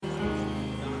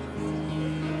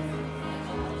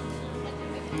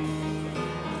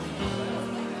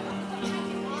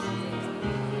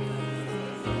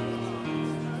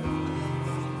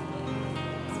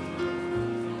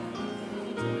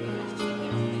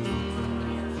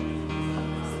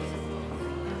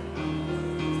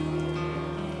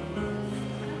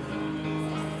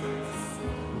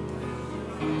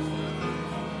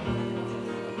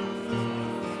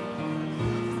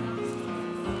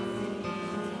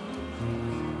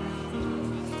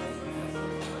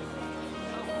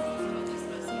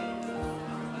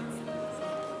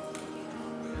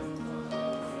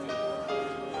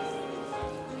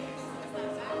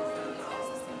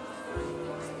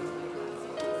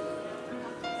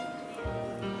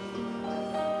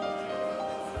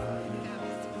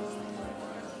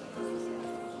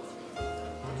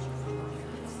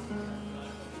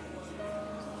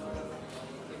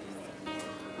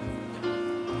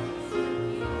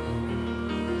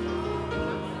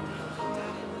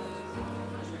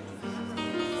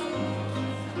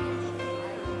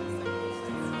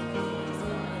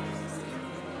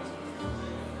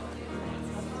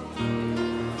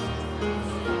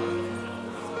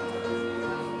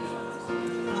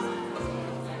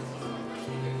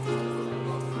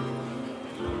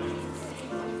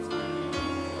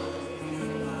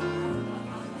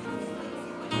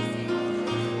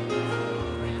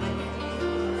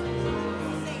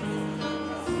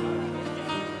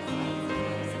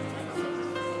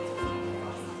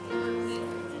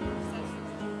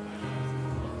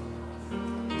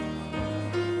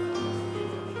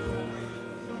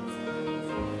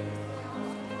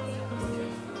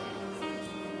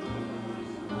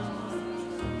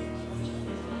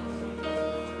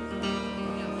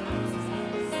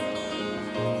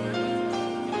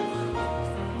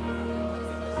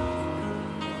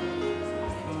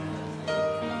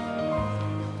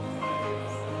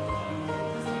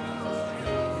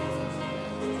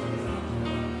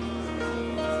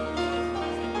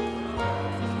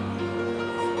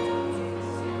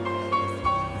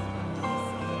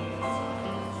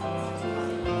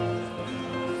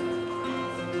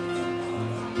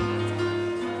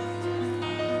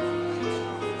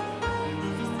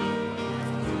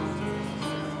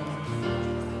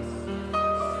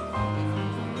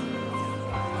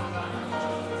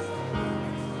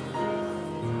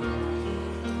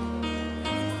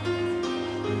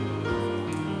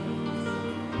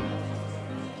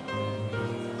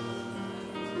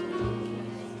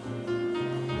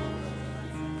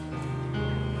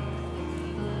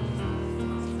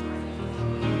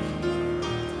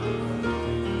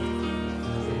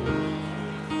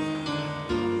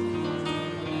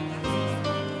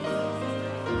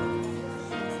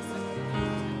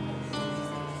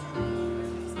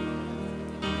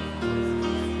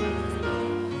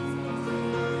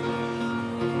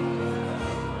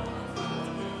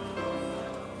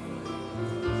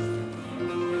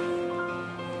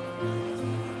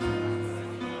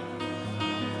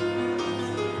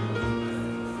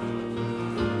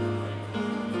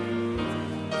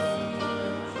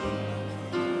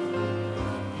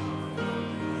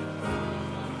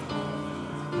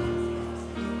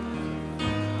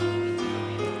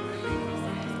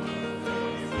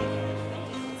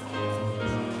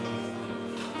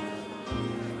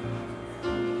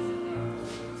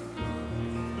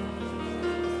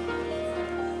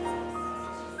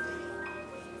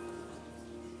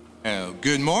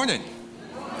Good morning.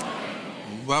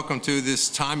 Welcome to this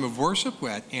time of worship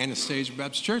at Anastasia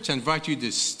Baptist Church. I invite you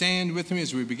to stand with me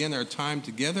as we begin our time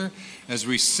together as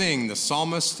we sing. The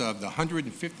psalmist of the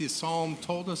 150th Psalm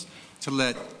told us to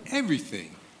let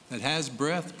everything that has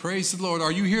breath praise the Lord.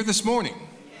 Are you here this morning?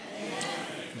 Yes.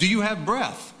 Do you have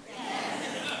breath?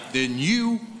 Yes. Then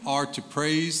you are to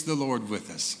praise the Lord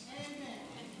with us.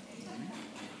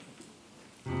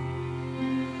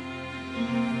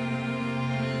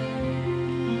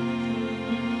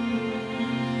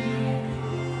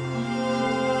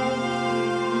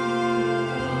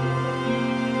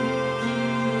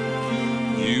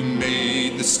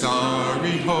 The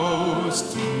starry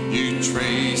host, you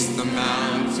trace the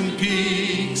mountain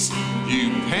peaks,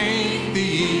 you paint the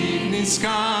evening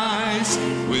skies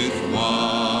with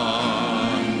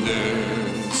wonders.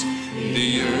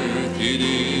 The earth, it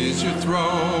is your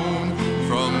throne,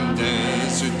 from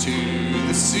desert to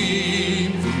the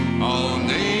sea. All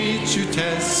nature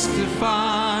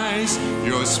testifies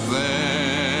your splendor.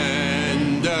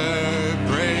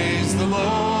 Praise the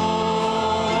Lord.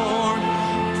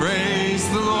 Praise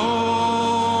the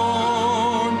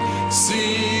Lord,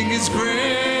 sing his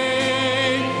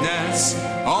greatness,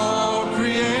 all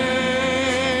creation.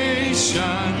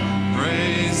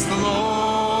 Praise the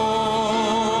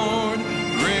Lord,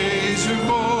 raise your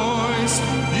voice,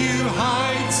 you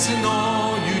heights and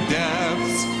all you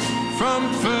depths,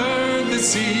 from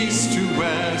furthest east to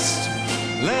west.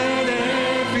 Let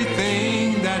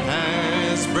everything that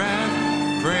has breath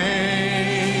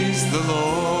praise the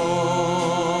Lord.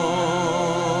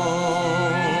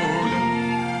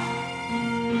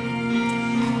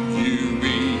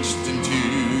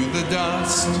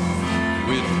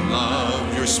 With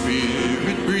love your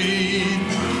spirit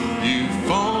breathed, you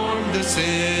formed us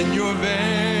in your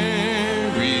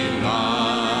very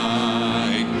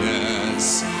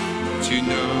likeness, to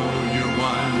know your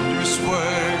wondrous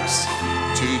works,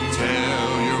 to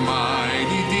tell your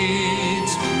mighty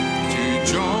deeds, to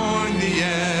join the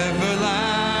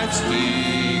everlasting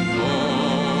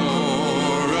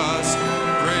chorus.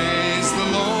 Praise the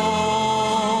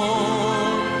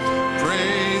Lord,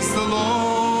 praise the Lord.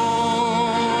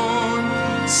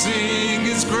 Sing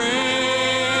his greatness,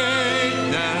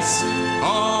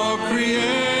 all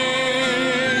creation.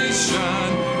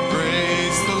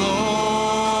 Praise the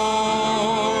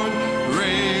Lord.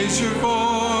 Raise your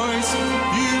voice,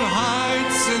 you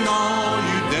heights and all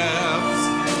you depths,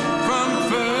 from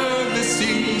furthest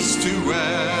east to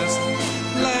west.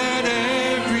 Let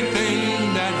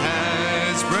everything that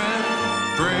has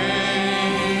breath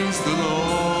praise the Lord.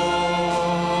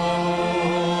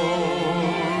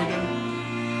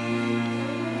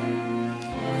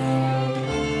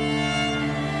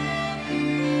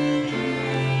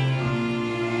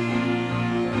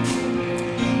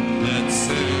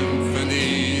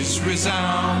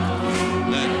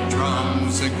 Resound, let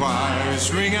drums and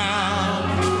choirs ring out,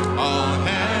 all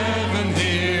heaven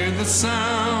hear the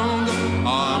sound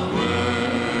of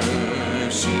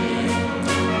worship.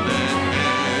 Let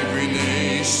every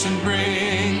nation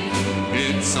bring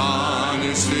its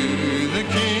honors to the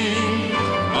King, a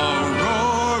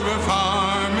roar of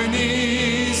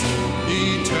harmonies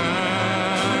eternal.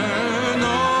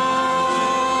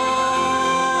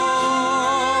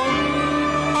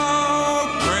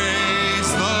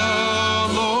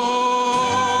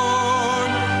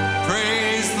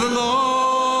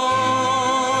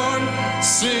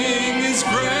 Sing his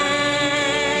greatness,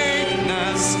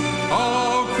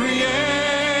 all creation.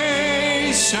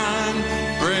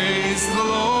 Praise the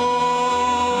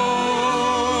Lord.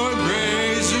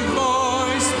 Raise your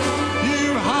voice,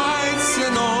 you heights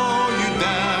and all you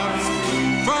depths,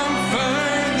 from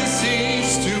furthest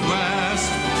east to west.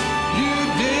 You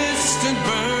distant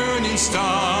burning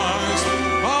stars,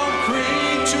 all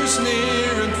creatures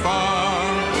near and far,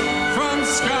 from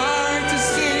sky to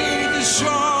sea to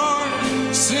shore.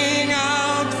 Sing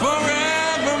out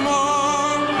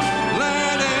forevermore.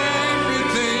 Let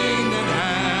everything that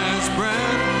has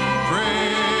breath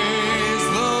praise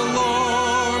the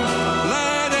Lord.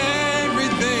 Let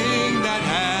everything that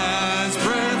has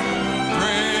breath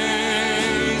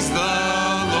praise the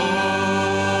Lord.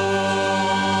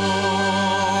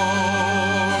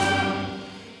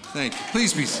 Thank you.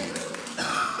 Please be seated.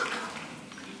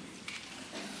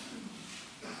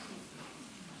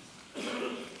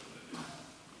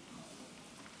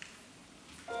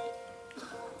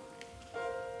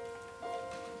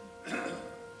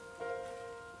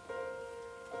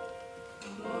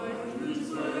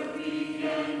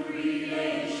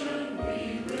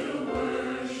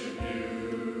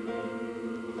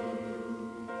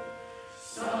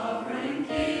 Sovereign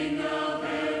King of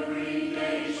every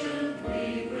nation, we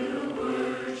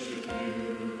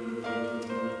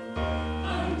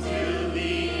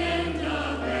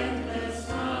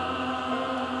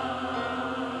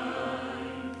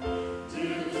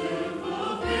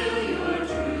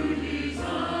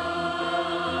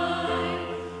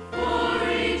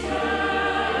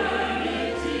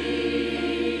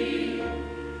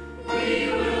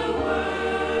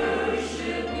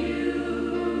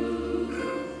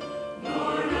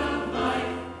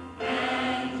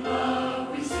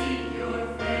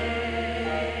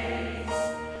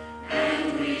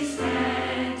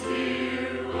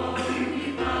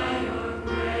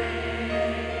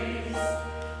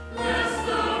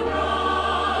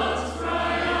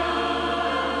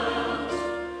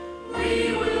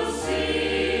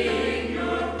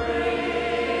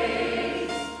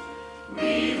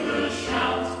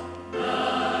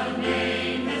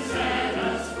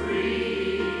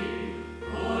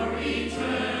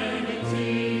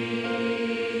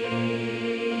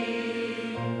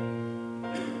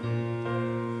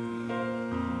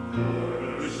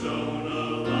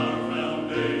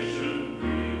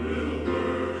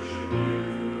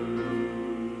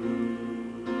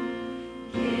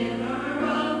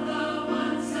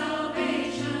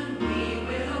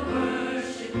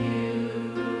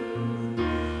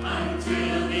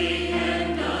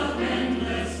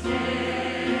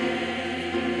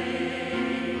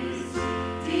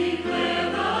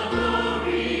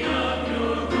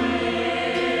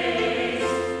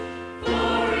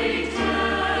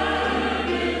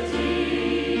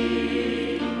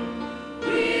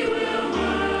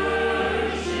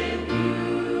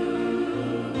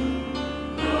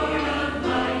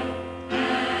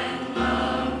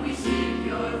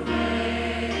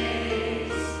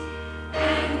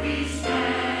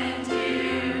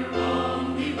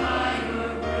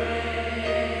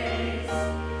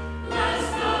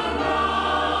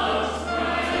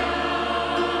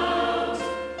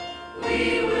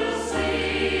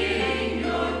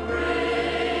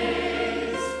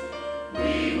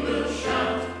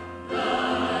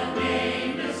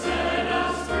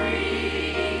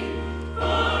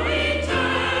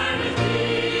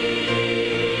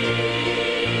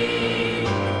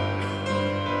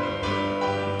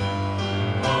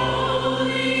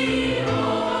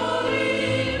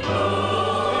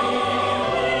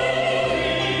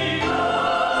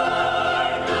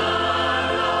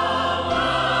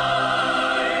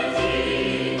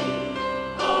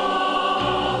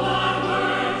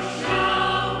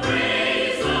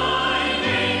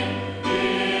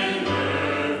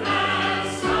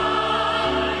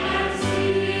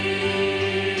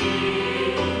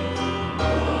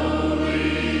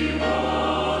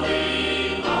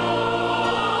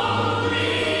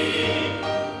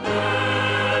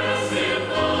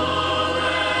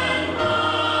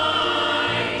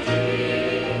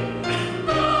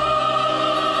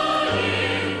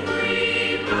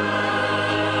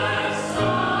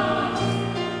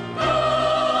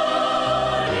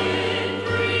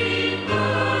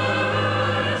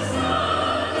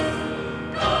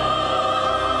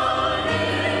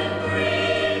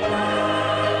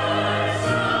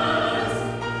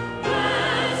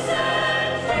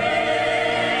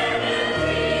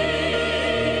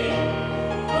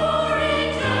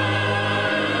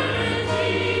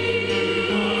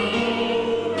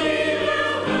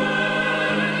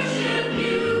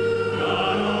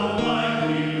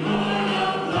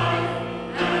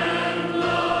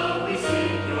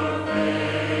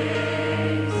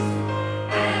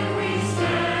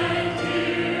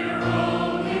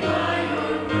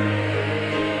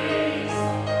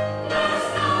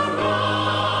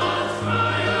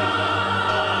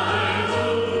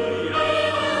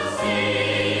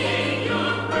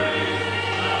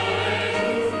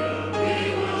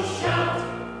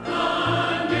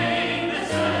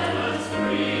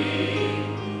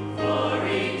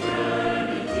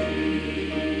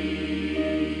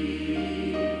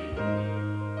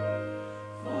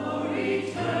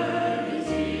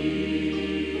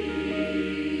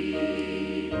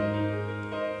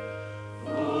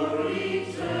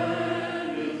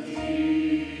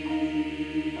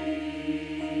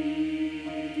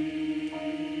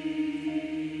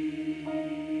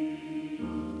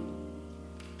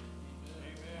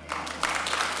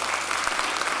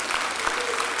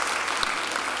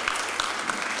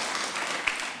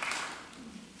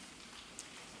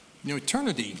You know,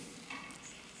 eternity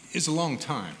is a long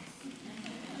time.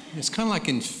 It's kind of like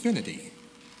infinity.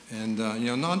 And,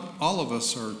 not all of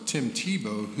us are Tim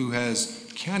Tebow, who has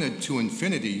counted to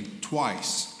infinity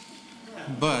twice.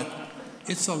 But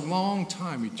it's a long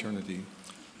time, eternity.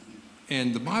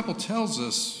 And the Bible tells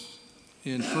us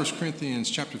in 1 Corinthians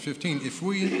chapter 15,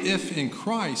 if in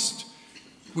Christ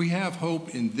we have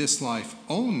hope in this life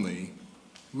only,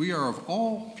 we are of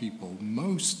all people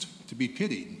most to be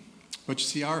pitied. But you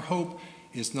see, our hope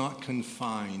is not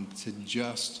confined to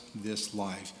just this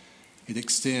life. It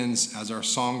extends, as our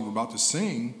song we're about to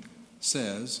sing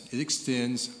says, it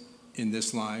extends in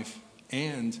this life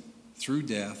and through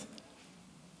death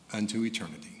unto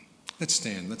eternity. Let's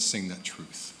stand, let's sing that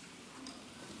truth.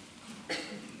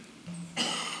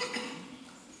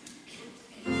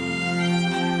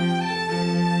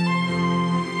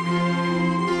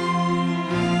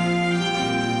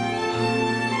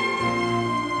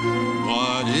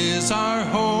 Our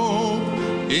hope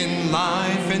in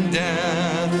life and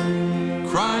death,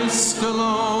 Christ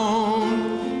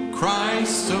alone,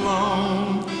 Christ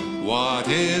alone. What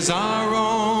is our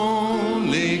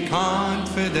only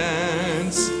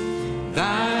confidence?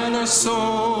 That our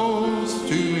souls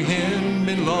to Him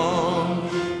belong,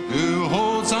 who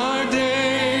holds our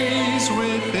days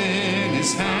within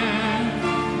His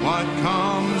hand. What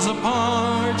comes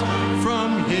upon depart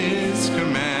from his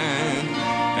command,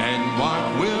 and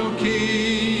what will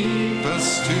keep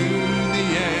us to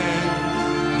the end?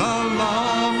 The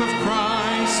love of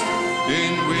Christ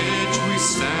in which we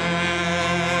stand.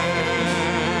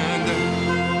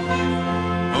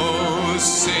 Oh,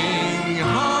 sing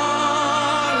hallelujah,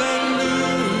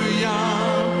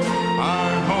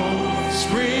 our hope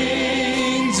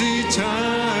springs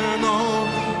eternal.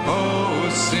 Oh,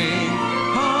 sing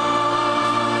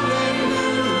hallelujah,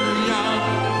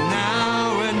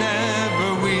 now and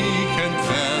ever we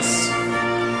confess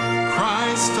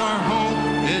Christ our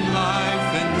hope in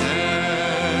life and death.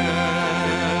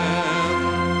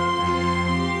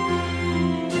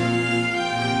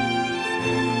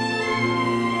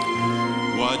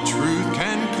 What truth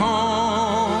can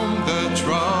calm the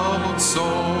troubled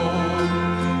soul?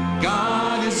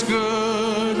 God is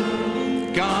good,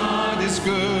 God is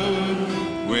good.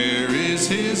 Where is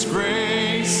his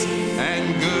grace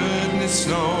and goodness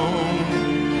known?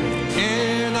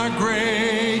 In our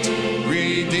great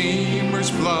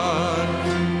Redeemer's blood,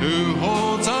 who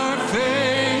holds our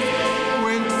faith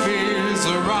when fears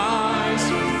arise,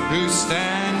 who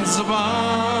stands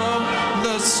above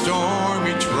the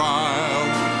stormy trial,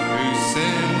 who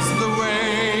sends the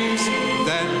waves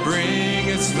that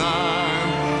bring us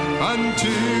nigh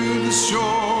unto the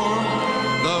shore,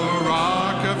 the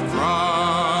rock of Christ.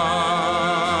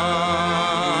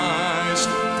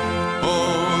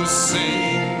 Oh,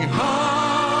 sing hallelujah,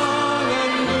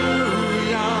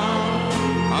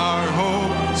 our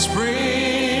hope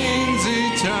springs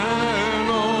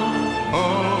eternal.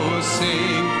 Oh,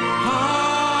 sing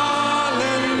hallelujah,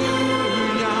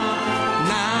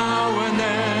 now and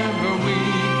ever we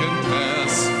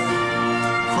confess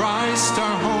Christ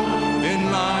our hope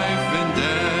in life and death.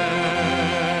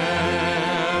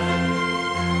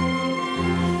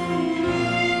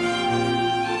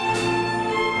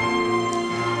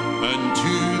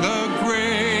 Unto the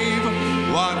grave,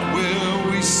 what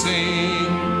will we sing?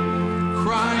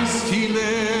 Christ he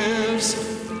lives,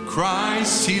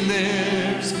 Christ he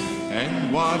lives,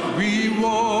 and what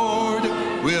reward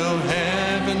will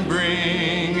heaven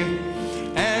bring?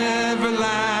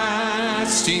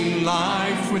 Everlasting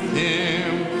life with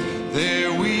him,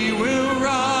 there we will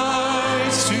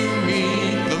rise to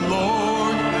meet the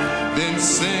Lord, then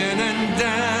sin and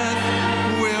death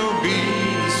will be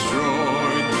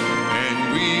destroyed,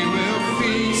 and we will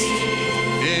feast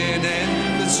in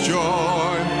endless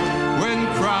joy when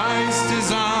Christ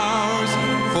is ours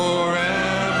forevermore.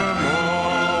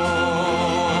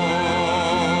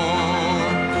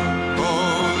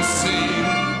 Oh, sing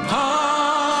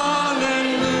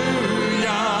hallelujah,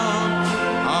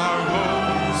 our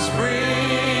hope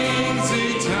springs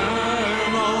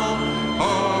eternal.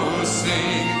 Oh,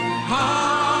 sing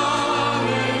hallelujah,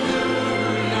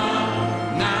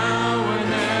 now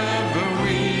and ever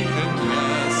we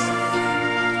confess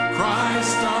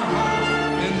Christ our hope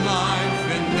in life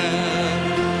and death.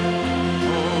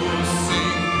 Oh,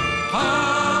 sing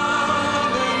hallelujah,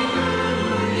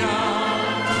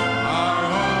 our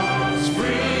hope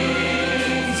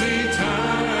springs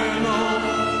eternal.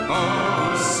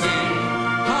 Oh, sing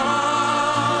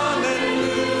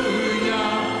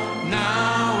hallelujah,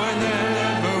 now and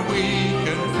ever we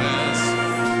confess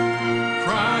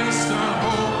Christ our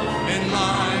hope in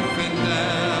life and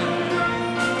death.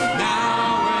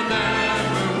 Now and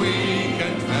ever we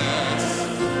confess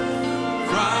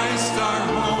Christ our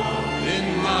hope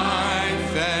in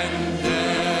life and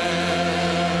death.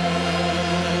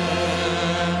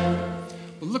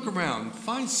 Well, look around.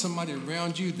 Find somebody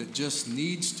around you that just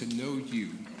needs to know you,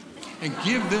 and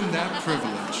give them that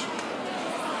privilege.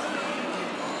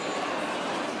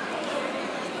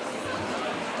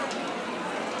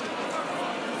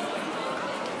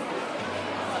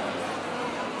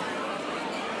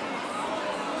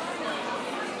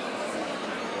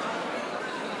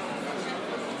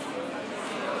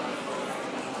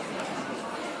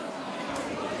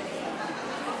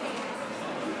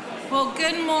 Well,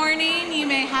 good morning. You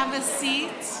may have a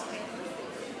seat.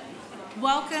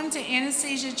 Welcome to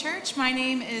Anastasia Church. My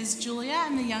name is Julia.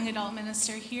 I'm the young adult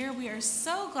minister here. We are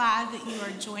so glad that you are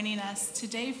joining us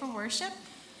today for worship.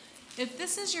 If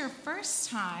this is your first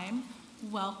time,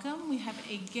 welcome. We have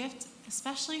a gift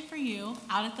especially for you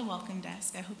out at the welcome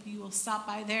desk. I hope you will stop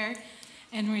by there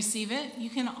and receive it. You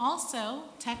can also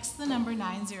text the number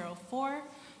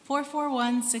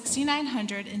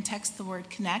 904-441-6900 and text the word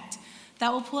connect.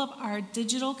 That will pull up our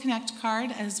digital Connect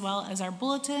card as well as our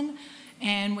bulletin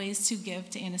and ways to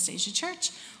give to Anastasia Church.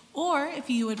 Or if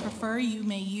you would prefer, you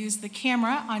may use the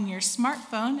camera on your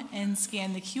smartphone and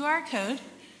scan the QR code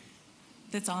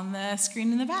that's on the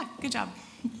screen in the back. Good job.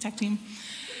 tech team.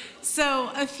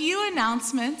 So a few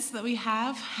announcements that we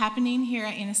have happening here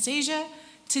at Anastasia.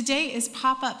 Today is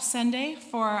Pop-Up Sunday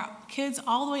for kids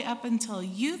all the way up until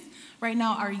youth. Right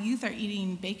now, our youth are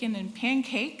eating bacon and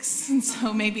pancakes, and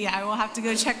so maybe I will have to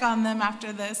go check on them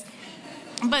after this.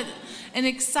 But an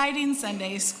exciting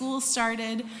Sunday. School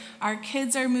started. Our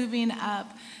kids are moving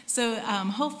up. So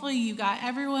hopefully you got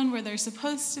everyone where they're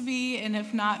supposed to be, and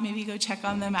if not, maybe go check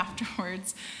on them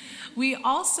afterwards. We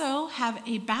also have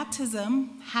a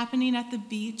baptism happening at the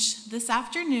beach this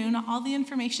afternoon. All the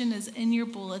information is in your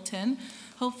bulletin.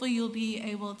 Hopefully you'll be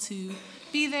able to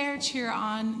be there, cheer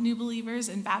on new believers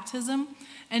in baptism.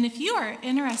 And if you are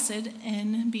interested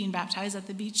in being baptized at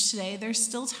the beach today, there's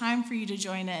still time for you to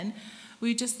join in.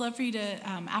 We'd just love for you to,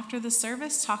 after the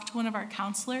service, talk to one of our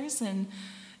counselors and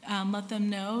let them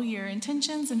know your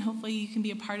intentions, and hopefully you can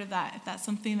be a part of that if that's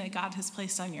something that God has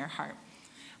placed on your heart.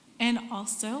 And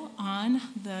also on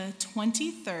the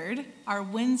 23rd, our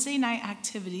Wednesday night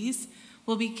activities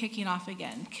will be kicking off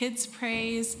again. Kids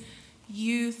Praise,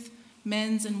 youth,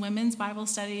 men's and women's Bible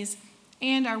studies,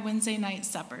 and our Wednesday night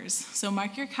suppers. So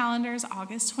mark your calendars,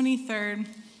 August 23rd.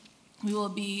 We will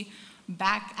be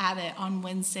back at it on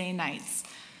Wednesday nights.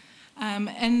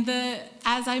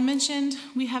 As I mentioned,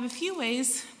 we have a few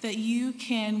ways that you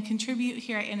can contribute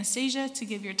here at Anastasia to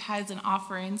give your tithes and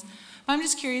offerings. But I'm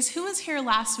just curious, who was here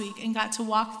last week and got to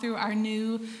walk through our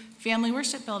new family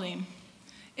worship building?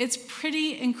 It's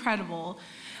pretty incredible.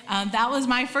 That was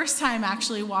my first time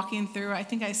actually walking through. I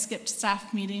think I skipped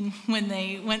staff meeting when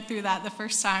they went through that the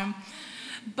first time.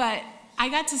 But I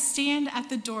got to stand at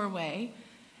the doorway,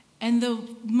 and the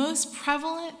most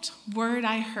prevalent word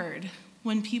I heard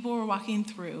when people were walking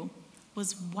through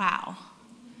was wow.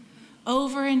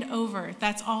 Over and over,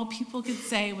 that's all people could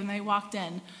say when they walked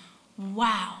in.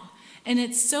 Wow. And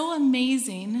it's so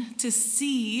amazing to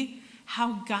see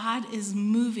how God is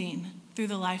moving through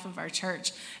the life of our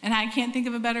church. And I can't think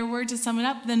of a better word to sum it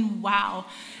up than wow.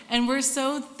 And we're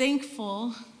so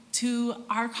thankful to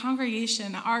our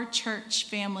congregation, our church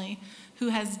family, who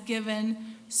has given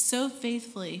so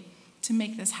faithfully to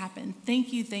make this happen.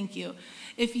 Thank you, thank you.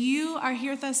 If you are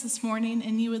here with us this morning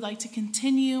and you would like to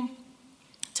continue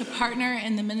to partner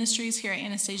in the ministries here at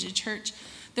Anastasia Church,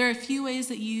 there are a few ways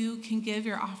that you can give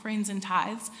your offerings and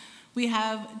tithes. We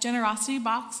have generosity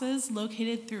boxes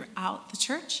located throughout the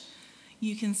church.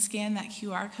 You can scan that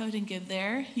QR code and give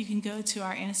there. You can go to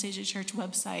our Anastasia Church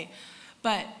website.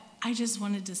 But I just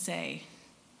wanted to say,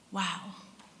 wow,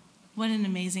 what an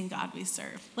amazing God we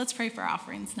serve. Let's pray for our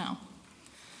offerings now.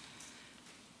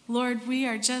 Lord, we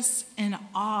are just in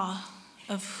awe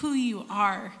of who you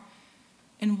are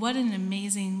and what an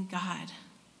amazing God.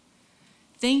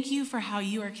 Thank you for how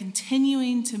you are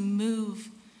continuing to move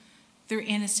through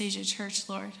Anastasia Church,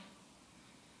 Lord.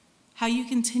 How you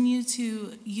continue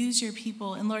to use your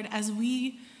people. And Lord, as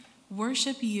we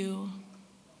worship you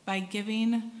by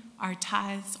giving our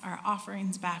tithes, our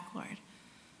offerings back, Lord,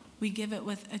 we give it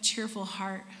with a cheerful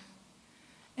heart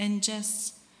and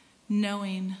just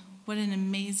knowing what an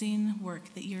amazing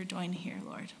work that you're doing here,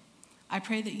 Lord. I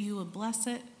pray that you would bless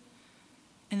it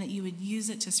and that you would use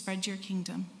it to spread your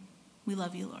kingdom. We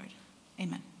love you, Lord.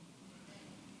 Amen.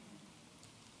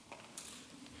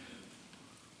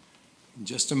 In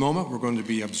just a moment, we're going to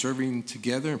be observing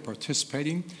together and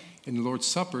participating in the Lord's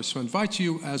Supper. So I invite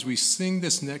you, as we sing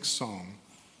this next song,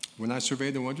 When I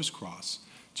Survey the Wondrous Cross,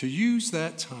 to use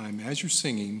that time as you're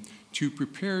singing to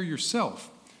prepare yourself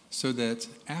so that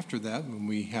after that, when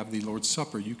we have the Lord's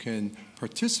Supper, you can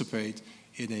participate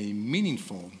in a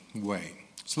meaningful way.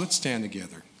 So let's stand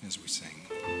together as we sing.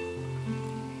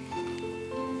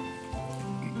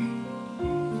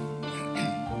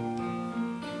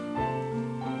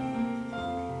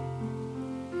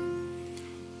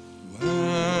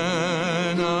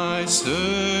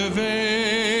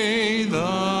 Survey the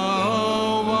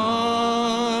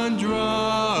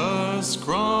wondrous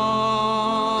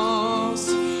cross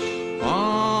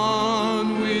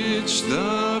on which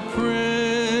the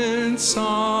Prince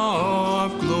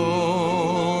of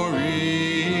Glory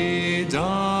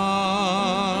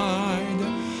died.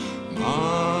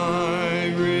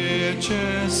 My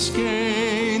richest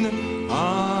gain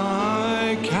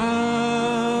I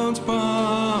count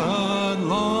but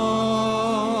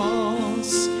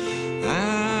loss,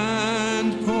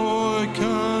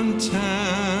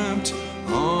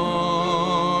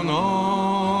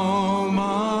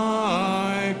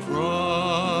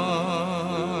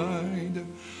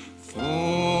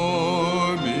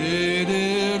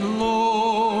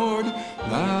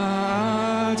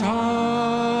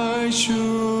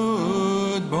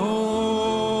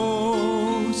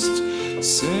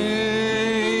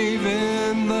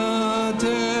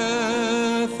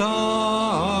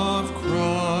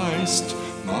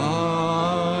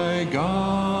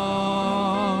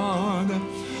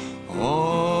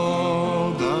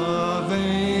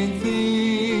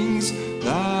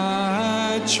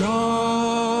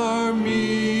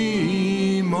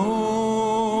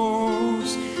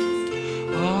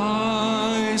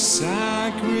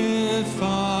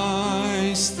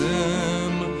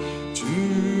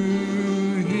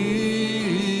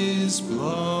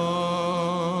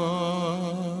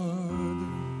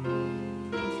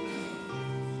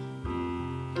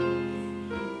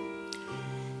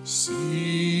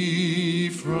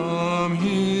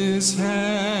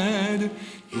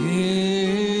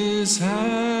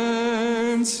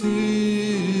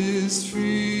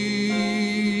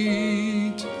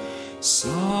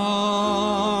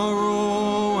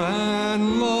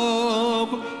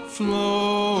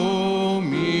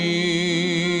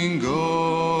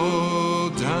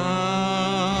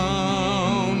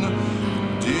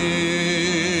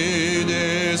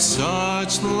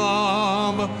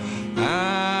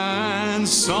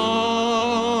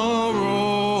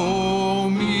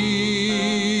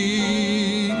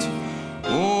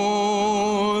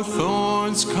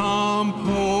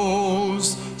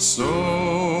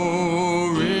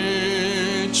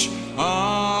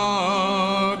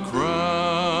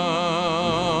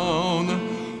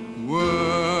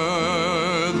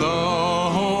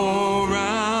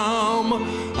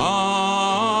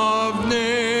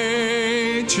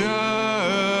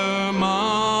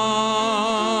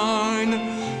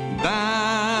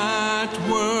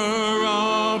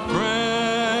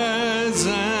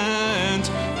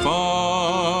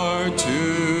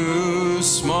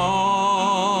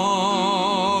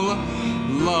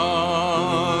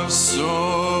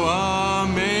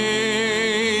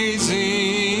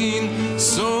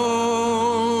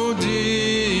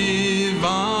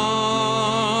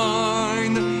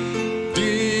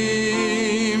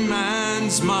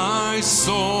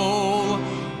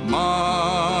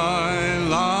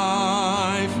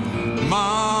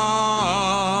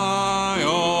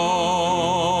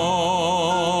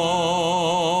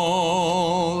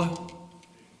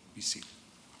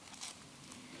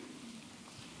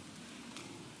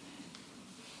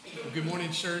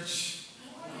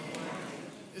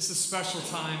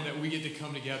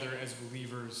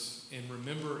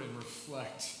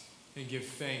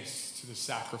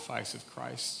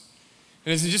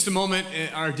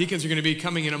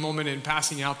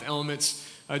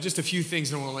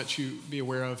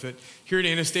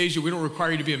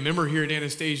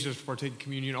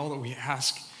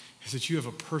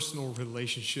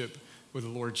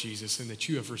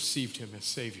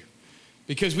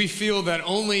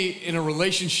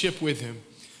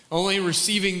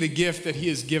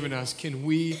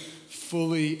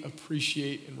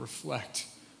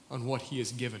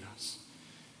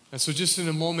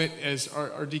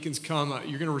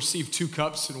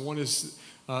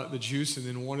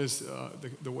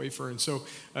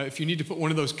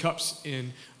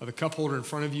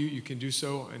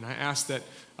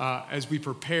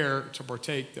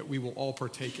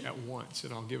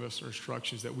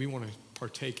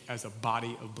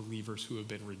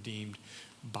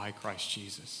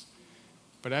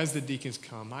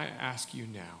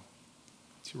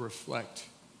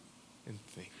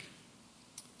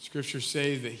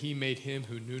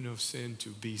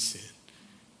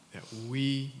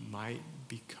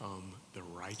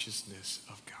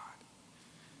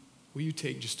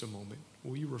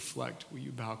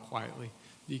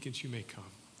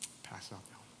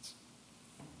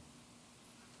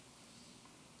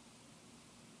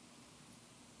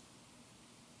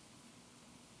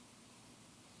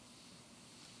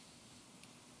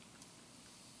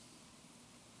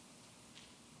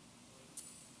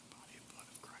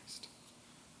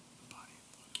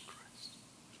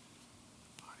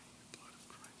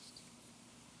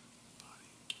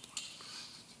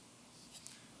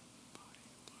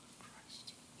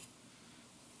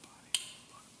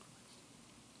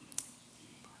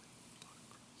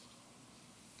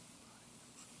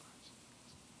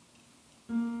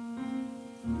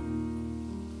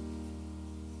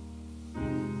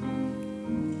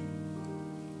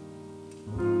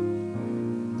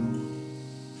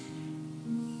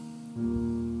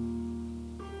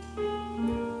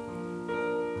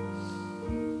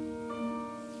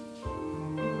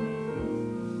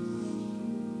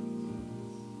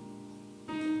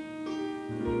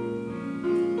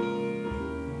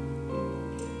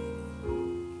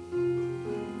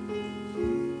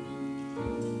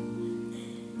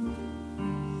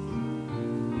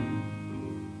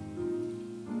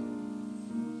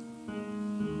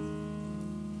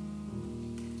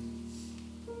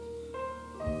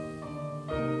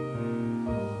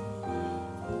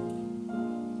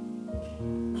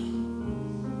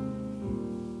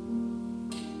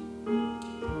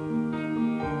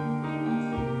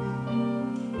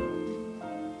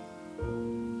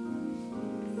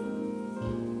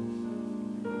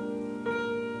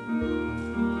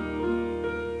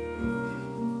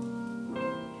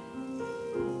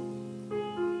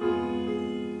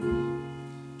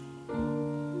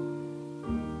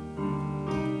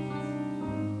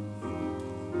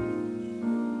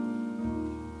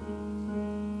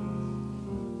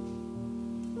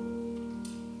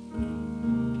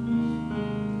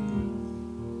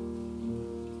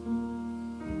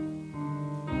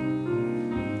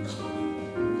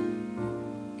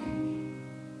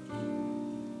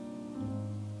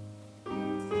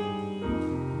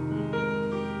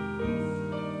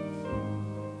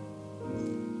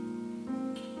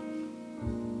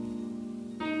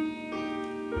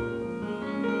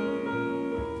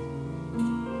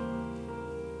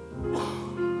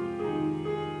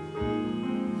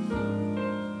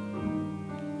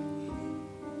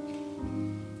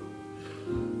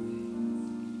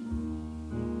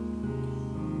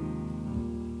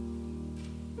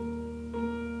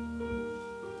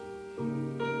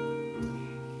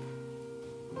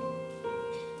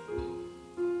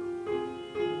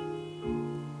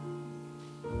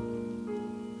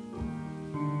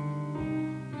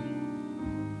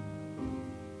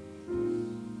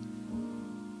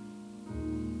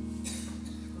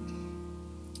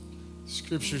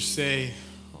 Scriptures say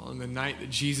on the night that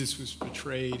Jesus was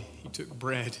betrayed, he took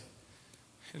bread.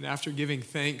 And after giving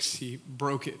thanks, he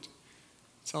broke it,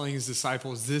 telling his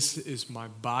disciples, "This is my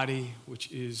body, which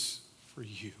is for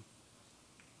you.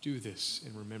 Do this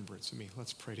in remembrance of me."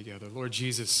 Let's pray together. Lord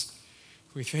Jesus,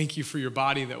 we thank you for your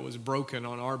body that was broken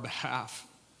on our behalf.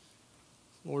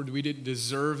 Lord, we didn't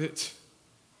deserve it,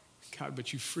 God,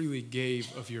 but you freely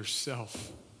gave of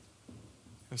yourself.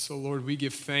 And so, Lord, we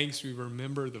give thanks. We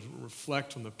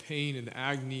reflect on the pain and the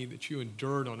agony that you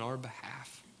endured on our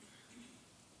behalf.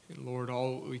 And Lord,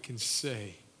 all we can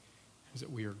say is that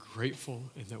we are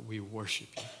grateful and that we worship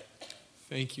you.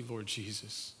 Thank you, Lord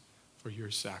Jesus, for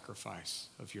your sacrifice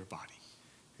of your body.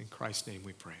 In Christ's name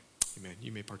we pray. Amen.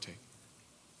 You may partake.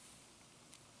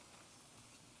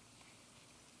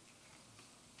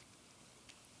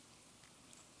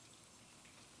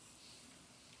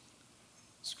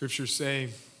 Scriptures say,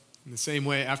 in the same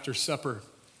way, after supper,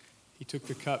 he took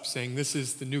the cup, saying, "This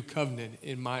is the new covenant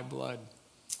in my blood.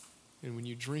 And when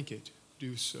you drink it,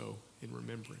 do so in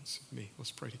remembrance of me."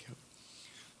 Let's pray together.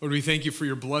 Lord, we thank you for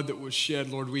your blood that was shed.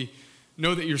 Lord, we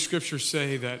know that your scriptures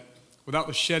say that without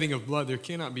the shedding of blood, there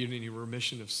cannot be any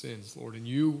remission of sins, Lord. And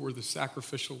you were the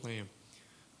sacrificial lamb.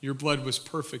 Your blood was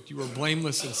perfect. You were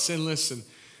blameless and sinless and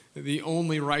the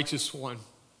only righteous one.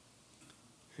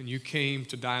 And you came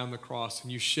to die on the cross,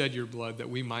 and you shed your blood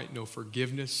that we might know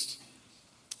forgiveness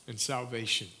and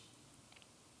salvation.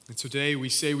 And today we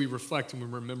say we reflect and we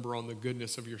remember on the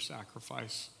goodness of your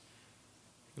sacrifice.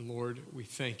 And Lord, we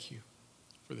thank you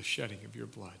for the shedding of your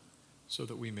blood so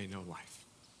that we may know life.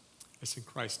 It's in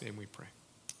Christ's name we pray.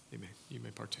 Amen. You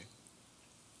may partake.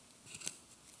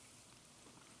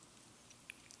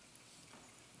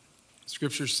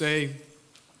 Scriptures say,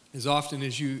 as often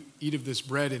as you eat of this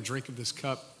bread and drink of this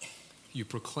cup, you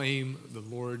proclaim the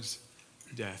Lord's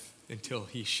death until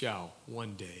he shall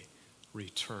one day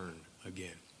return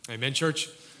again. Amen, church?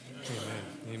 Amen.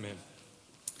 Amen.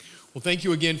 Well, thank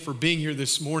you again for being here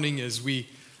this morning as we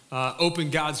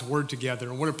open God's word together.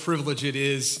 And what a privilege it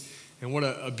is, and what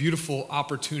a beautiful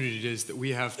opportunity it is that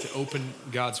we have to open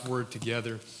God's word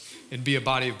together and be a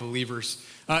body of believers.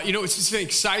 It's just an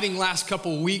exciting last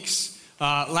couple of weeks.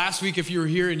 Last week, if you were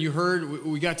here and you heard,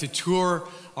 we got to tour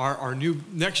our new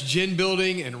Next Gen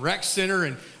building and rec center.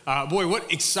 And boy,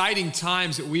 what exciting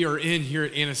times that we are in here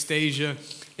at Anastasia.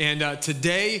 And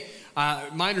today,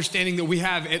 my understanding that we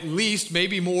have at least,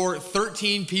 maybe more,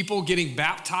 13 people getting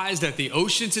baptized at the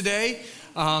ocean today.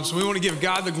 So we want to give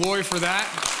God the glory for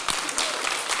that.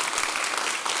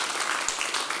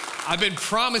 I've been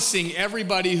promising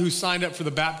everybody who signed up for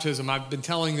the baptism, I've been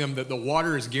telling them that the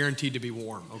water is guaranteed to be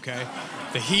warm, okay?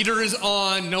 The heater is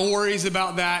on, no worries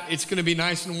about that. It's gonna be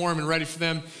nice and warm and ready for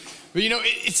them. But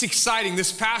it's exciting.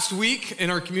 This past week in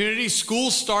our community,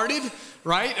 school started,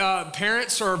 right?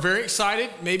 Parents are very excited.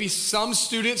 Maybe some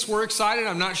students were excited,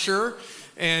 I'm not sure.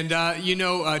 And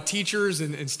teachers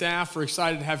and staff are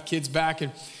excited to have kids back.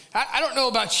 And I don't know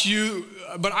about you,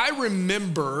 but I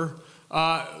remember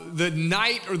the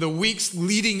night or the weeks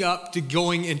leading up to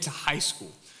going into high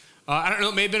school. I don't know,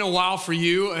 it may have been a while for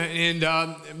you,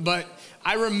 but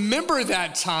I remember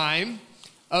that time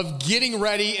of getting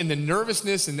ready and the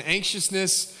nervousness and the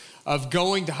anxiousness of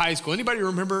going to high school. Anybody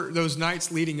remember those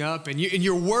nights leading up? And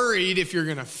you're worried if you're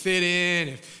going to fit in,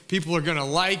 if people are going to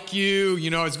like you.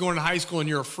 It's going to high school and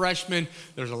you're a freshman.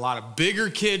 There's a lot of bigger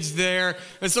kids there.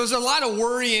 And so there's a lot of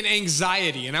worry and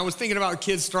anxiety. And I was thinking about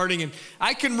kids starting, and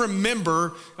I can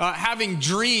remember having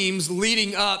dreams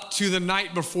leading up to the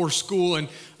night before school. And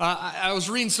I was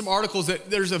reading some articles that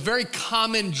there's a very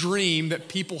common dream that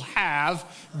people have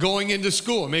going into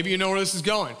school. Maybe you know where this is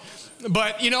going.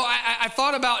 But, I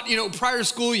thought about, prior to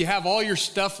school, you have all your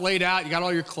stuff laid out. You got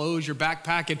all your clothes, your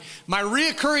backpack. And my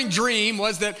reoccurring dream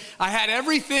was that I had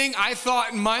everything I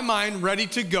thought in my mind ready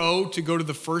to go to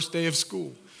the first day of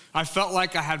school. I felt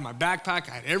like I had my backpack.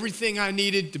 I had everything I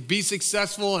needed to be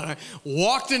successful. And I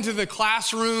walked into the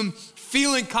classroom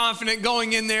feeling confident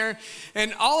going in there.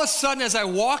 And all of a sudden, as I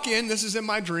walk in, this is in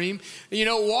my dream,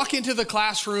 walk into the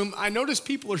classroom, I notice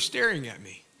people are staring at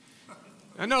me.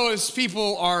 I notice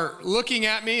people are looking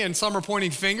at me, and some are pointing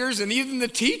fingers, and even the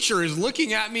teacher is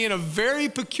looking at me in a very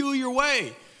peculiar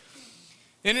way.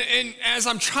 And as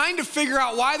I'm trying to figure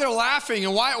out why they're laughing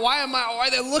and why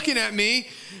they're looking at me,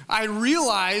 I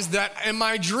realized that in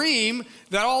my dream,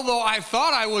 that although I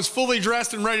thought I was fully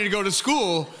dressed and ready to go to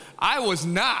school, I was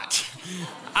not.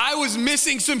 I was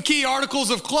missing some key articles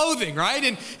of clothing, right?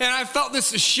 And I felt this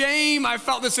shame, I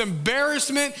felt this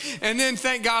embarrassment, and then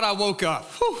thank God I woke up.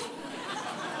 Whew.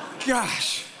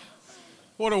 Gosh,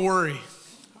 what a worry.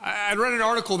 I read an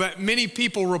article that many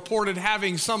people reported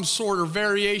having some sort of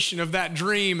variation of that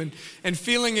dream and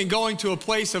feeling and going to a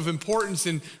place of importance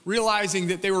and realizing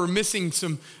that they were missing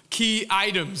some key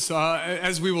items,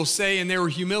 as we will say, and they were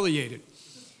humiliated.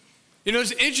 You know,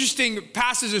 there's an interesting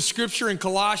passage of scripture in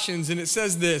Colossians, and it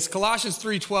says this, Colossians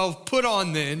 3:12, put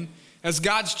on then, as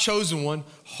God's chosen one,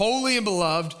 holy and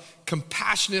beloved,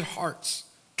 compassionate hearts,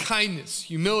 kindness,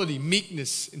 humility,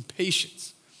 meekness, and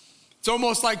patience. It's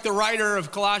almost like the writer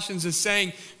of Colossians is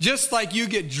saying, just like you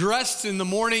get dressed in the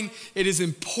morning, it is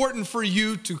important for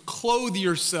you to clothe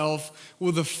yourself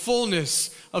with the fullness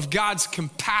of God's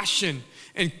compassion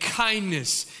and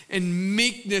kindness and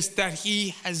meekness that he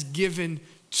has given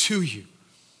to you.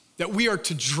 That we are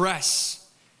to dress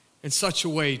in such a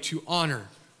way to honor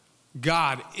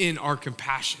God in our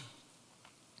compassion.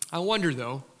 I wonder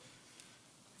though,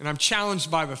 and I'm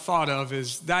challenged by the thought of,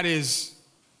 that is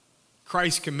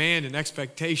Christ's command and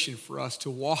expectation for us to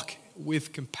walk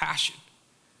with compassion.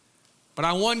 But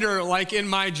I wonder, like in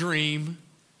my dream,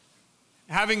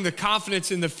 having the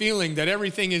confidence in the feeling that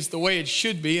everything is the way it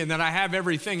should be and that I have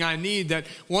everything I need, that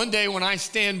one day when I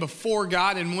stand before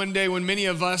God and one day when many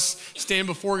of us stand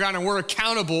before God and we're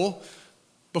accountable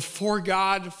before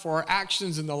God for our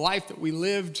actions and the life that we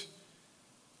lived,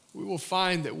 we will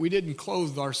find that we didn't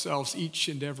clothe ourselves each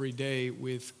and every day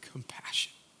with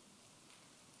compassion.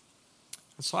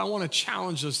 And so I want to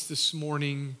challenge us this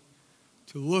morning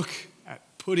to look at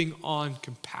putting on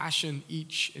compassion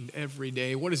each and every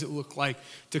day. What does it look like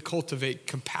to cultivate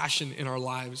compassion in our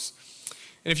lives?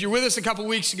 And if you're with us a couple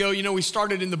weeks ago, you know we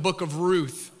started in the book of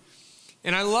Ruth.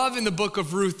 And I love in the book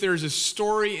of Ruth, there's a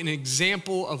story, an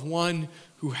example of one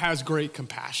who has great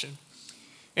compassion.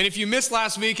 And if you missed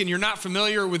last week and you're not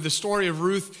familiar with the story of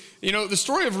Ruth, you know, the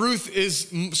story of Ruth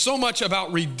is so much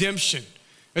about redemption.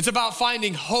 It's about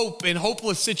finding hope in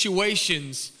hopeless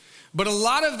situations. But a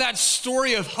lot of that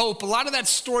story of hope, a lot of that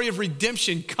story of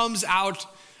redemption comes out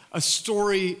a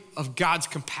story of God's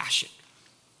compassion.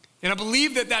 And I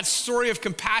believe that that story of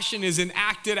compassion is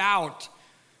enacted out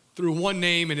through one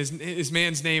name, and his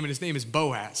man's name, and his name is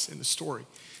Boaz in the story.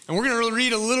 And we're going to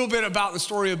read a little bit about the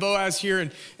story of Boaz here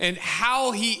and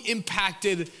how he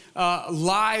impacted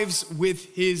lives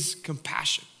with his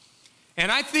compassion.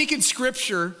 And I think in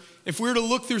Scripture, if we were to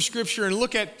look through Scripture and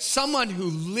look at someone who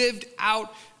lived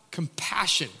out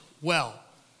compassion well,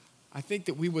 I think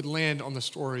that we would land on the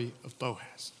story of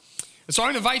Boaz. And so I'm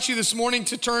going to invite you this morning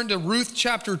to turn to Ruth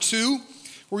chapter 2.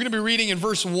 We're going to be reading in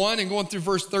verse 1 and going through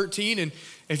verse 13. And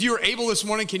if you are able this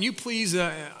morning, can you please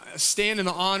stand in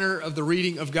the honor of the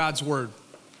reading of God's word?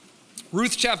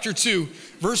 Ruth chapter 2,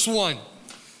 verse 1.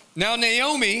 Now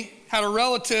Naomi had a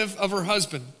relative of her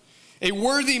husband, a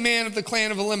worthy man of the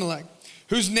clan of Elimelech,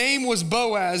 whose name was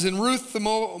Boaz. And Ruth the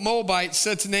Moabite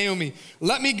said to Naomi,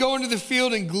 let me go into the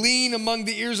field and glean among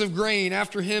the ears of grain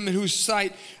after him in whose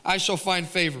sight I shall find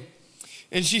favor.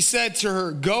 And she said to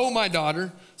her, go, my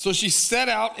daughter. So she set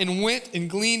out and went and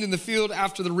gleaned in the field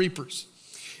after the reapers.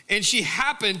 And she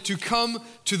happened to come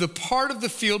to the part of the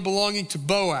field belonging to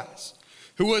Boaz,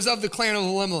 who was of the clan of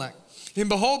Elimelech. And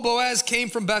behold, Boaz came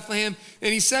from Bethlehem,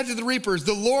 and he said to the reapers,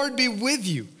 the Lord be with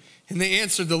you. And they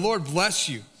answered, the Lord bless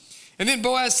you. And then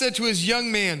Boaz said to his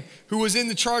young man who was in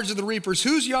the charge of the reapers,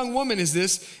 whose young woman is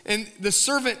this? And the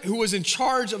servant who was in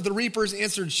charge of the reapers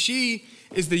answered, she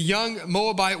is the young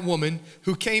Moabite woman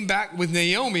who came back with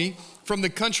Naomi from the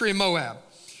country of Moab.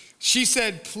 She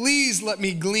said, please let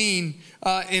me glean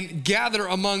and gather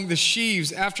among the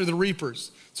sheaves after the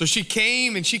reapers. So she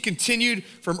came and she continued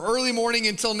from early morning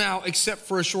until now, except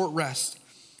for a short rest.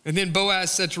 And then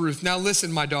Boaz said to Ruth, now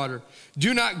listen, my daughter,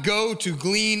 do not go to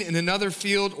glean in another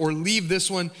field or leave this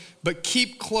one, but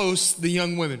keep close the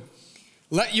young women.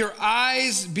 Let your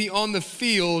eyes be on the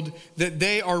field that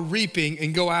they are reaping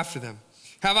and go after them.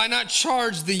 Have I not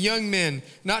charged the young men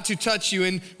not to touch you?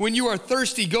 And when you are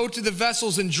thirsty, go to the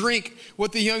vessels and drink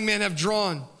what the young men have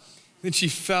drawn. Then she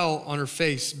fell on her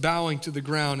face, bowing to the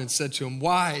ground, and said to him,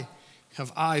 why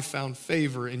have I found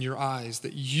favor in your eyes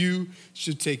that you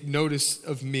should take notice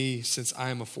of me since I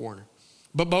am a foreigner?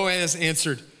 But Boaz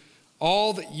answered,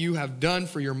 all that you have done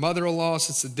for your mother-in-law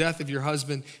since the death of your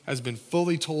husband has been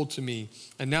fully told to me.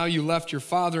 And now you left your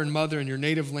father and mother and your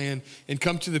native land and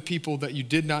come to the people that you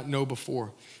did not know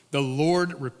before. The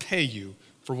Lord repay you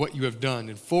for what you have done,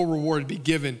 and full reward be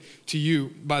given to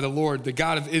you by the Lord, the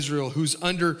God of Israel,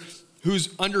 under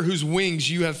whose wings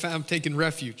you have taken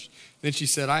refuge. Then she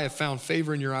said, I have found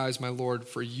favor in your eyes, my Lord,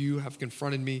 for you have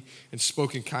confronted me and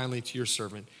spoken kindly to your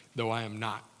servant, though I am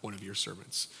not one of your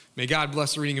servants. May God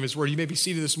bless the reading of his word. You may be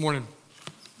seated this morning.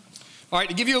 All right,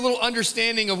 to give you a little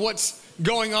understanding of what's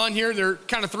going on here, there are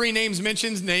kind of three names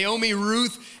mentioned: Naomi,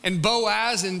 Ruth, and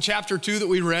Boaz in chapter 2 that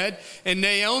we read. And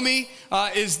Naomi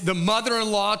is the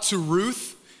mother-in-law to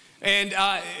Ruth. And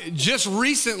just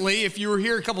recently, if you were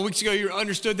here a couple weeks ago, you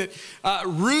understood that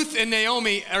Ruth and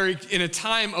Naomi are in a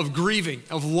time of grieving,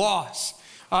 of loss.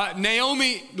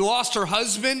 Naomi lost her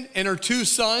husband and her two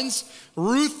sons.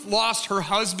 Ruth lost her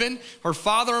husband, her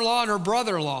father-in-law, and her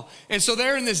brother-in-law. And so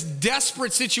they're in this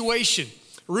desperate situation,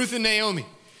 Ruth and Naomi.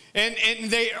 And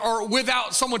they are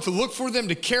without someone to look for them,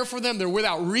 to care for them. They're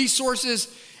without resources.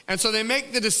 And so they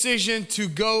make the decision to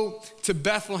go to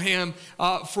Bethlehem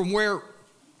from where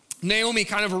Naomi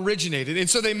kind of originated. And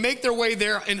so they make their way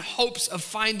there in hopes of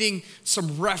finding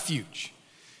some refuge.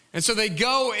 And so they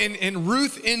go, and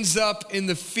Ruth ends up in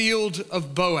the field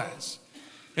of Boaz.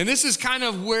 And this is kind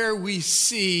of where we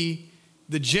see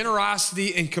the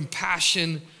generosity and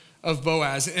compassion of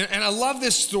Boaz. And I love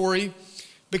this story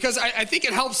because I think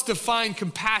it helps define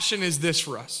compassion as this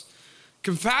for us.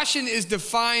 Compassion is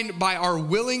defined by our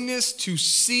willingness to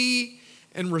see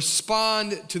and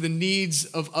respond to the needs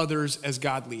of others as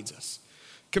God leads us.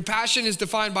 Compassion is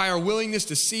defined by our willingness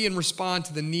to see and respond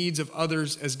to the needs of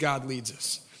others as God leads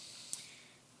us.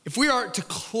 If we are to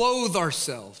clothe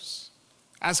ourselves,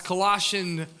 as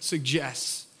Colossians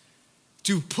suggests,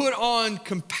 to put on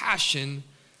compassion,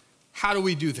 how do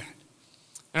we do that?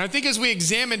 And I think as we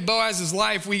examine Boaz's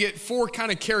life, we get four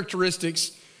kind of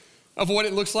characteristics of what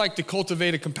it looks like to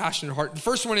cultivate a compassionate heart. The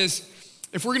first one is,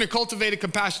 if we're going to cultivate a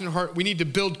compassionate heart, we need to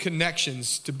build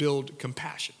connections to build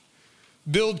compassion.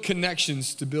 Build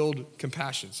connections to build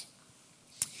compassions.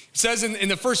 It says in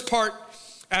the first part,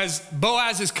 as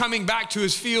Boaz is coming back to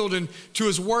his field and to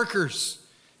his workers,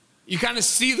 you kind of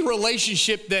see the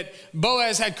relationship that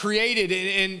Boaz had created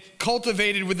and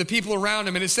cultivated with the people around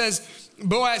him. And it says,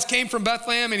 Boaz came from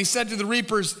Bethlehem and he said to the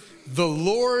reapers, "The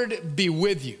Lord be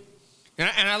with you."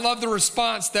 And I love the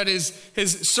response that his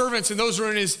servants and those who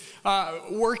are in his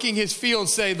working his field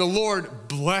say, "The Lord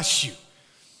bless you."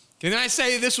 And I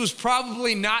say this was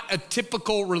probably not a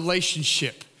typical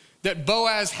relationship that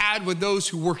Boaz had with those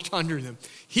who worked under them.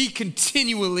 He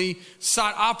continually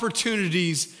sought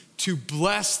opportunities to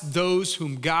bless those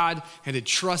whom God had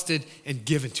entrusted and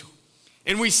given to him.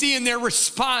 And we see in their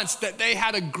response that they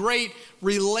had a great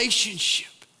relationship.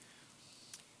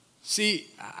 See,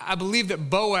 I believe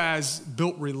that Boaz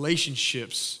built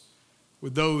relationships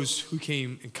with those who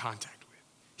came in contact with.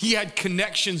 He had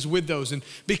connections with those. And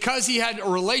because he had a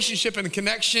relationship and a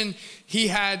connection, he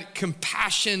had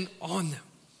compassion on them.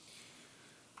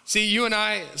 See, you and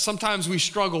I, sometimes we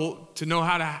struggle to know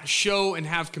how to show and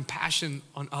have compassion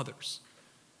on others.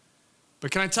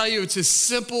 But can I tell you, it's as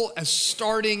simple as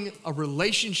starting a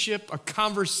relationship, a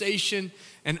conversation,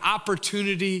 an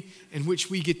opportunity in which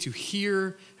we get to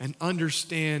hear and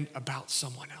understand about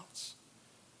someone else.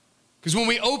 Because when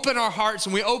we open our hearts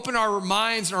and we open our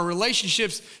minds and our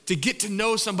relationships to get to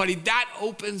know somebody, that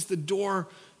opens the door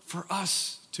for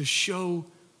us to show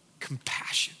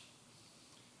compassion.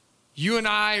 You and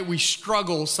I, we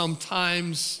struggle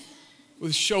sometimes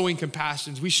with showing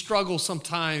compassion. We struggle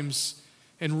sometimes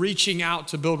in reaching out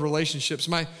to build relationships.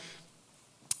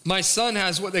 My son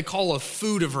has what they call a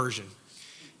food aversion.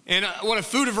 And what a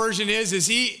food aversion is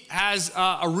he has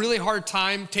a really hard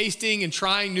time tasting and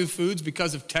trying new foods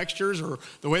because of textures or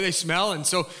the way they smell. And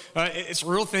so it's a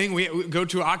real thing. We go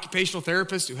to an occupational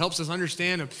therapist who helps us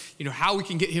understand how we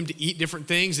can get him to eat different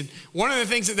things. And one of the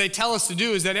things that they tell us to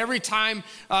do is that every time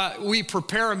we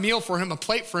prepare a meal for him, a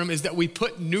plate for him, is that we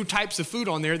put new types of food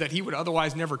on there that he would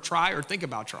otherwise never try or think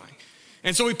about trying.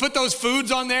 And so we put those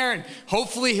foods on there, and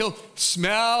hopefully he'll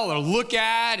smell or look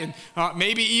at and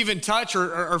maybe even touch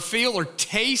or feel or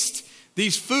taste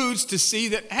these foods to see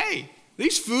that, hey,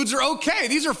 these foods are okay.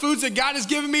 These are foods that God has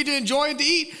given me to enjoy and to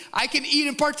eat. I can eat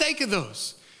and partake of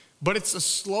those. But it's a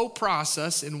slow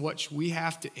process in which we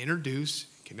have to introduce,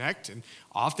 connect, and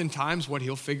oftentimes what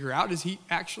he'll figure out is he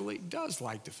actually does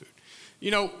like the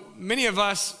food. Many of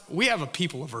us, we have a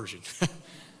people aversion.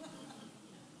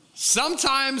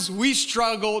 Sometimes we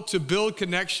struggle to build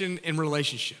connection in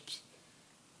relationships.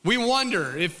 We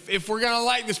wonder if we're going to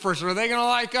like this person, are they going to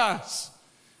like us?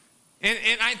 And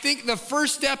I think the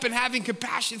first step in having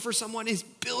compassion for someone is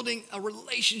building a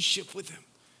relationship with them,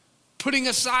 putting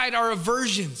aside our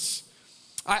aversions.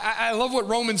 I love what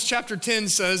Romans chapter 10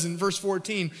 says in verse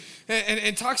 14,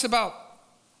 and talks about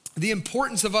the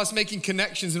importance of us making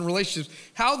connections in relationships.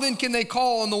 How then can they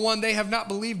call on the one they have not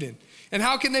believed in? And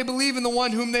how can they believe in the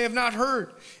one whom they have not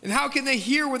heard? And how can they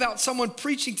hear without someone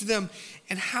preaching to them?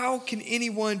 And how can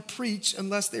anyone preach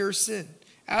unless they are sent?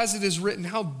 As it is written,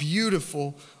 how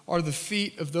beautiful are the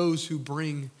feet of those who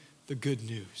bring the good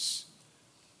news.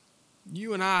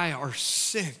 You and I are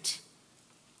sent.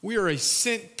 We are a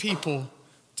sent people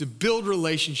to build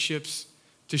relationships,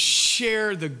 to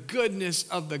share the goodness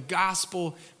of the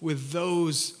gospel with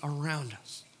those around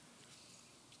us.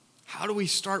 How do we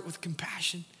start with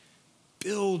compassion?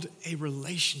 Build a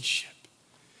relationship.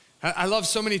 I love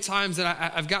so many times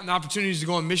that I've gotten opportunities to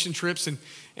go on mission trips, and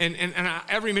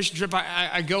every mission trip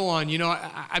I go on,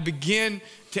 I begin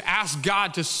to ask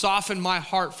God to soften my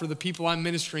heart for the people I'm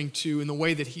ministering to in the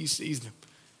way that he sees them.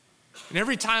 And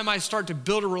every time I start to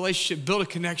build a relationship, build a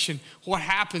connection, what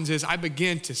happens is I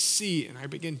begin to see and I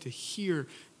begin to hear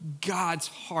God's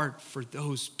heart for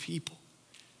those people.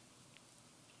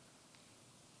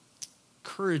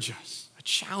 Encourage us,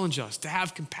 challenge us to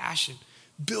have compassion,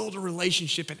 build a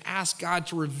relationship, and ask God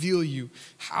to reveal you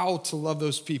how to love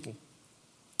those people.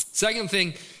 Second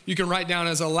thing you can write down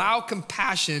is allow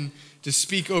compassion to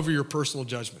speak over your personal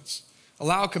judgments.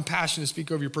 Allow compassion to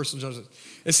speak over your personal judgments.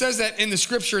 It says that in the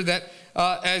scripture that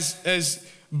as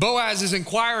Boaz is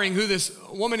inquiring who this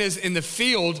woman is in the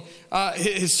field,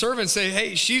 his servants say,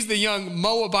 hey, she's the young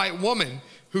Moabite woman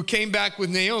who came back with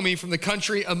Naomi from the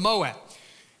country of Moab.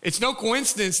 It's no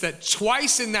coincidence that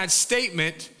twice in that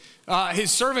statement,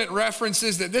 his servant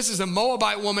references that this is a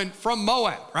Moabite woman from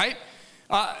Moab, right?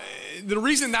 The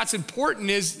reason that's important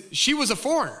is she was a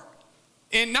foreigner.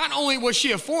 And not only was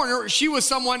she a foreigner, she was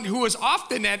someone who was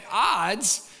often at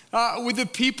odds with the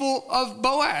people of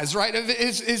Boaz, right? Of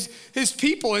his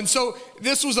people. And so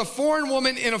this was a foreign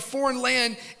woman in a foreign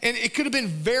land, and it could have been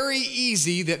very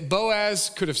easy that Boaz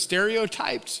could have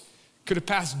stereotyped, could have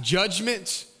passed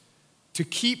judgment to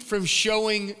keep from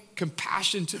showing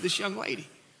compassion to this young lady.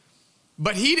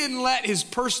 But he didn't let his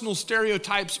personal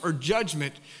stereotypes or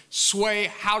judgment sway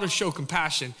how to show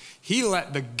compassion. He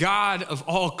let the God of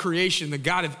all creation, the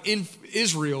God of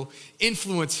Israel,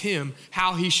 influence him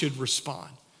how he should respond.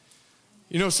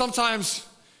 Sometimes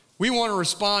we want to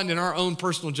respond in our own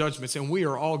personal judgments, and we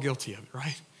are all guilty of it,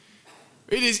 right?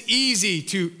 It is easy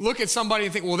to look at somebody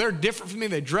and think, well, they're different from me.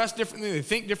 They dress differently. They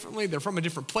think differently. They're from a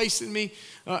different place than me.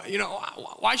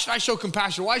 Why should I show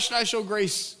compassion? Why should I show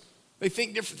grace? They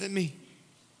think different than me.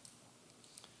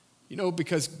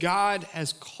 Because God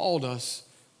has called us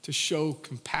to show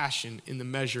compassion in the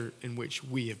measure in which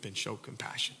we have been shown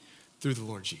compassion through the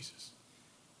Lord Jesus.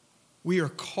 We are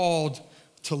called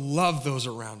to love those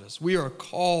around us. We are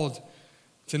called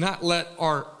to not let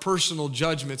our personal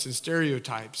judgments and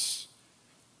stereotypes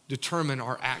determine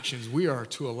our actions. We are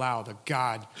to allow the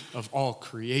God of all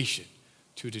creation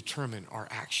to determine our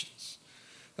actions.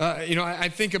 I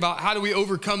think about how do we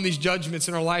overcome these judgments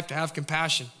in our life to have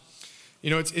compassion.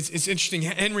 It's interesting.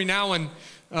 Henry Nouwen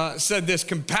said this: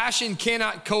 compassion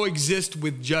cannot coexist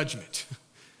with judgment.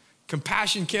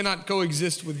 Compassion cannot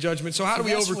coexist with judgment. So how do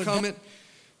we overcome it?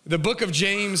 The book of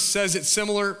James says it's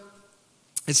similar.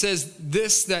 It says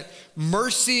this, that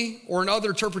mercy, or in other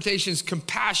interpretations,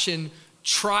 compassion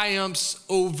triumphs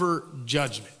over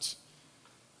judgment.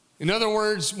 In other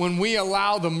words, when we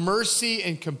allow the mercy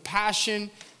and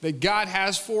compassion that God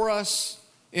has for us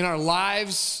in our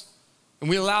lives, and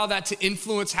we allow that to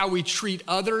influence how we treat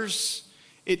others,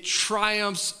 it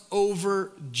triumphs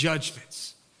over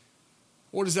judgments.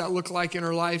 What does that look like in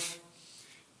our life?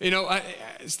 I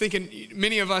was thinking,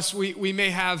 many of us, we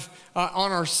may have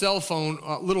on our cell phone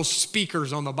little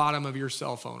speakers on the bottom of your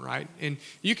cell phone, right? And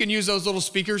you can use those little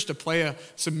speakers to play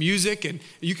some music, and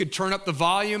you could turn up the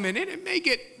volume, and it may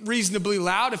get reasonably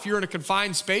loud. If you're in a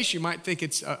confined space, you might think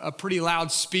it's a pretty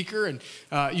loud speaker, and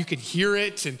you can hear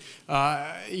it, and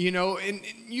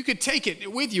you could take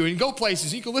it with you and go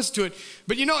places. You can listen to it.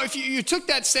 But if you took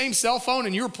that same cell phone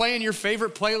and you were playing your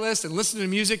favorite playlist and listening to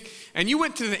music, and you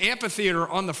went to the amphitheater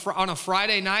on a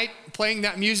Friday night playing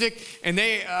that music, and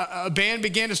a band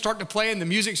began to start to play, and the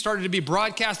music started to be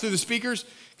broadcast through the speakers,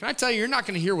 can I tell you, you're not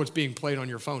going to hear what's being played on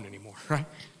your phone anymore, right?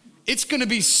 It's going to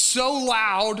be so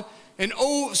loud and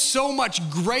so much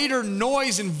greater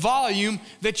noise and volume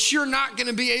that you're not going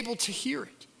to be able to hear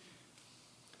it.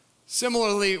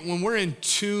 Similarly, when we're in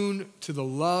tune to the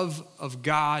love of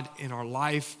God in our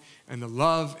life and the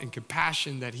love and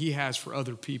compassion that he has for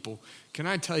other people, can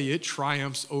I tell you, it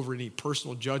triumphs over any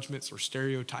personal judgments or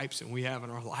stereotypes that we have in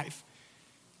our life.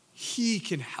 He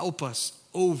can help us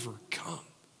overcome.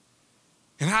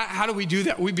 And how do we do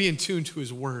that? We be in tune to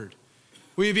his word.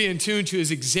 We be in tune to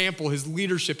his example, his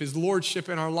leadership, his lordship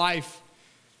in our life.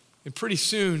 And pretty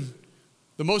soon,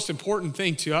 the most important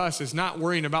thing to us is not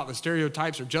worrying about the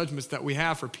stereotypes or judgments that we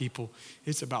have for people.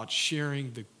 It's about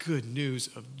sharing the good news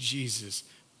of Jesus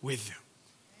with them.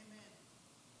 Amen.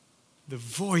 The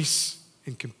voice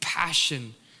and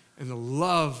compassion And the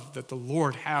love that the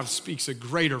Lord has speaks a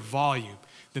greater volume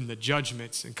than the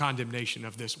judgments and condemnation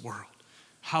of this world.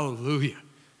 Hallelujah.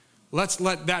 Let's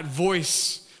let that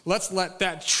voice, let's let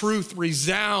that truth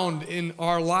resound in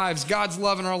our lives. God's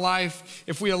love in our life,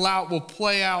 if we allow it, will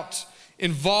play out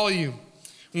in volume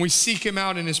when we seek him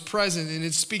out in his presence, and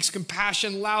it speaks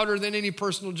compassion louder than any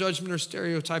personal judgment or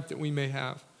stereotype that we may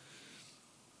have.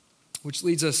 Which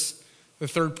leads us to the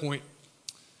third point.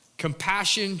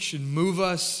 Compassion should move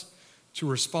us to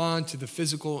respond to the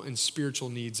physical and spiritual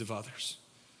needs of others.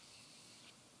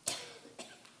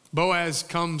 Boaz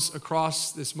comes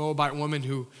across this Moabite woman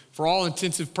who, for all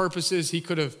intensive purposes, he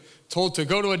could have told to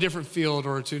go to a different field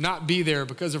or to not be there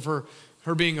because of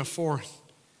her being a foreign.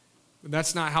 But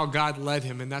that's not how God led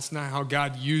him, and that's not how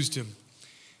God used him.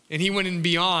 And he went in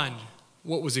beyond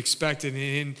what was expected.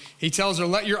 And he tells her,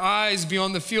 let your eyes be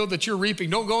on the field that you're reaping.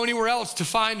 Don't go anywhere else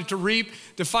to reap,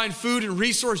 to find food and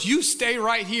resource. You stay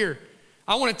right here.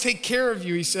 I want to take care of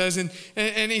you, he says. And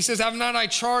he says, have not I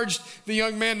charged the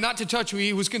young man not to touch you?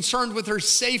 He was concerned with her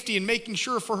safety and making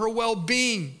sure for her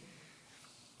well-being.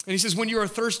 And he says, when you are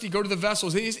thirsty, go to the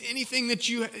vessels. Anything that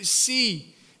you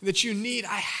see, that you need,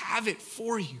 I have it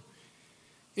for you.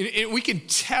 And we can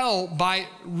tell by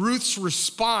Ruth's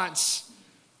response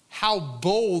how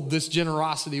bold this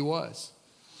generosity was.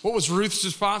 What was Ruth's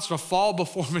response? To fall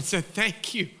before him and said,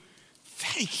 thank you.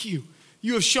 Thank you.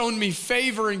 You have shown me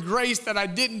favor and grace that I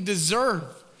didn't deserve.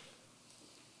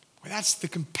 Well, that's the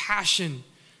compassion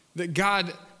that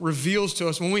God reveals to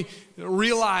us. When we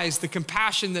realize the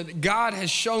compassion that God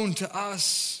has shown to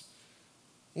us,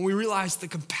 when we realize the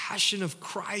compassion of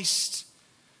Christ,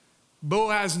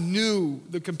 Boaz knew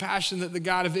the compassion that the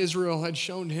God of Israel had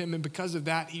shown him, and because of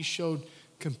that, he showed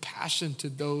compassion to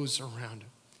those around him.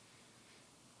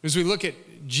 As we look at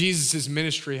Jesus'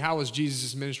 ministry, how was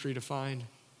Jesus' ministry defined?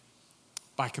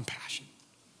 By compassion,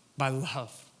 by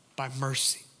love, by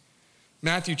mercy.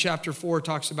 Matthew chapter 4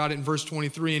 talks about it in verse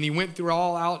 23. And he went through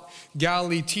all out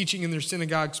Galilee, teaching in their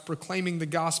synagogues, proclaiming the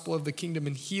gospel of the kingdom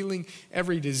and healing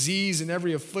every disease and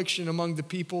every affliction among the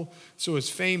people. So his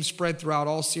fame spread throughout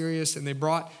all Syria, and they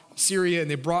brought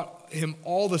him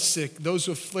all the sick, those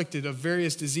who afflicted of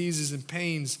various diseases and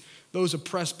pains, those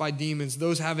oppressed by demons,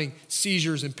 those having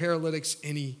seizures and paralytics,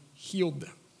 and he healed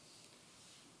them.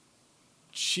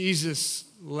 Jesus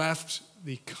left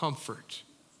the comfort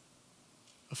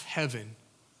of heaven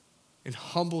and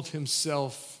humbled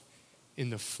himself in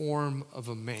the form of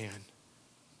a man,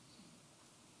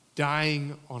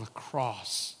 dying on a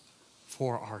cross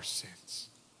for our sins.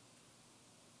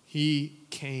 He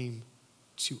came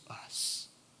to us.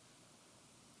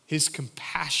 His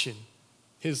compassion,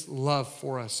 his love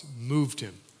for us moved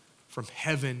him from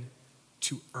heaven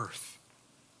to earth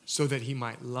so that he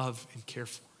might love and care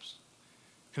for us.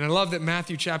 And I love that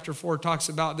Matthew chapter 4 talks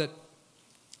about that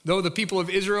though the people of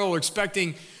Israel were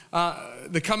expecting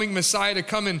the coming Messiah to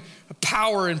come in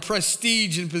power and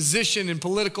prestige and position and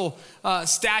political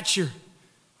stature,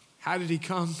 how did he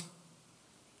come?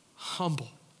 Humble,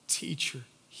 teacher,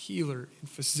 healer, and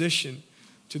physician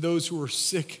to those who were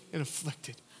sick and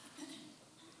afflicted.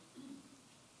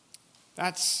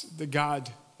 That's the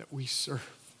God that we serve.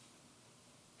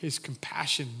 His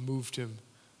compassion moved him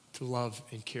to love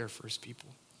and care for his people.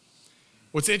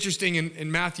 What's interesting in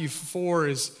Matthew 4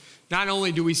 is not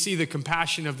only do we see the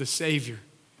compassion of the Savior,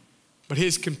 but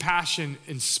his compassion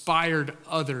inspired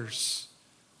others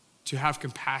to have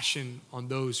compassion on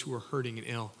those who are hurting and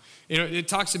ill. You know, it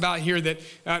talks about here that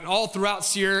all throughout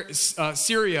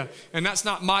Syria, and that's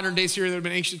not modern day Syria, that had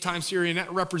been ancient time Syria, and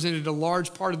that represented a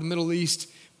large part of the Middle East.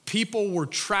 People were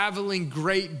traveling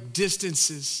great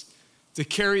distances to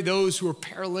carry those who are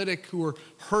paralytic, who are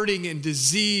hurting and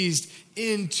diseased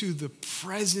into the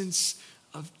presence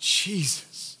of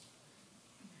Jesus.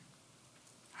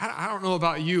 I don't know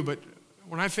about you, but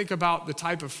when I think about the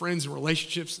type of friends and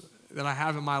relationships that I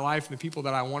have in my life and the people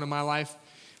that I want in my life,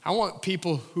 I want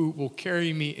people who will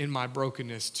carry me in my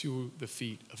brokenness to the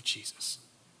feet of Jesus.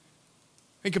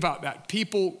 Think about that.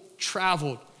 People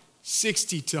traveled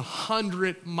 60 to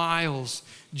 100 miles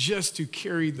just to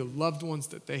carry the loved ones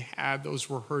that they had, those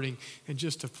who were hurting, and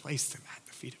just to place them at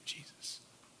the feet of Jesus.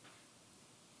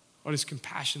 What does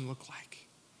compassion look like?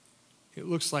 It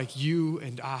looks like you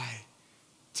and I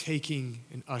taking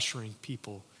and ushering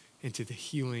people into the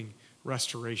healing,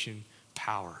 restoration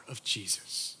power of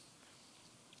Jesus.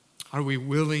 Are we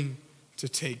willing to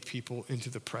take people into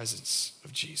the presence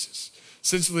of Jesus?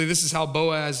 Essentially, this is how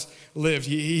Boaz lived.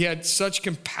 He had such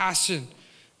compassion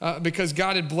because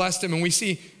God had blessed him. And we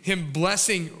see him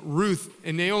blessing Ruth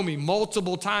and Naomi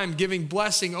multiple times, giving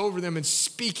blessing over them and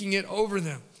speaking it over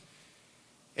them.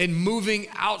 and moving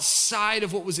outside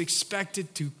of what was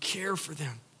expected to care for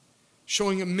them,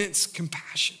 showing immense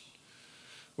compassion.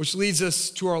 Which leads us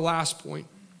to our last point.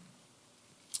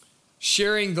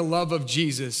 Sharing the love of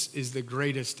Jesus is the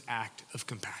greatest act of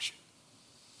compassion.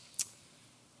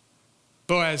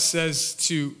 Boaz says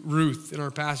to Ruth in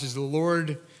our passage, the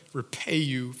Lord repay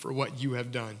you for what you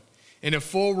have done, and a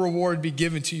full reward be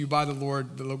given to you by the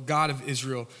Lord, the God of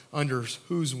Israel, under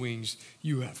whose wings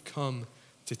you have come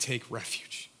to take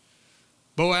refuge.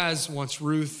 Boaz wants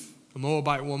Ruth, a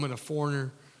Moabite woman, a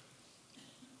foreigner,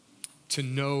 to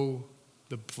know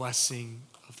the blessing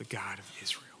of the God of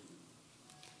Israel.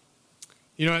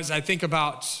 You know, as I think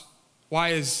about why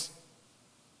is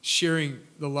sharing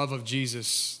the love of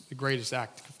Jesus the greatest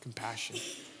act of compassion?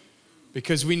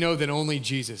 Because we know that only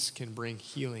Jesus can bring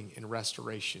healing and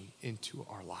restoration into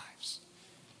our lives.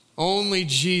 Only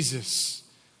Jesus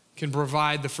can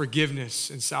provide the forgiveness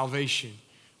and salvation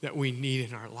that we need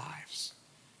in our lives.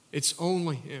 It's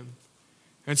only him.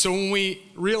 And so when we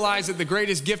realize that the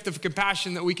greatest gift of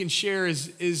compassion that we can share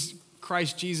is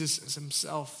Christ Jesus as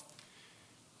himself,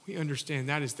 we understand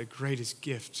that is the greatest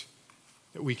gift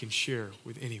that we can share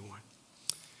with anyone.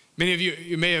 Many of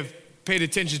you may have paid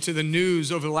attention to the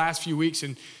news over the last few weeks,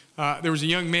 and there was a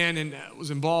young man and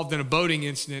was involved in a boating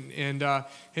incident, and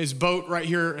his boat right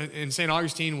here in St.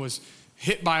 Augustine was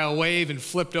hit by a wave and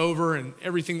flipped over, and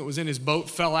everything that was in his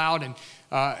boat fell out, and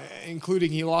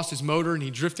including he lost his motor and he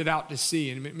drifted out to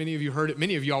sea. And many of you heard it.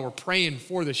 Many of y'all were praying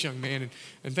for this young man,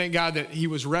 and thank God that he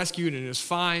was rescued and is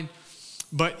fine.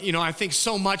 But, you know, I think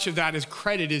so much of that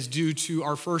credit is due to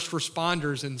our first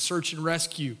responders and search and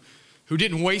rescue who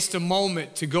didn't waste a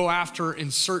moment to go after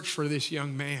and search for this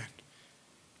young man.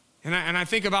 And I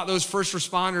think about those first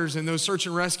responders and those search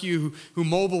and rescue who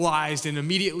mobilized and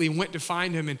immediately went to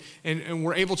find him and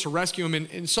were able to rescue him.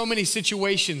 In so many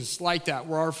situations like that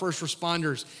where our first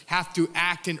responders have to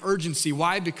act in urgency.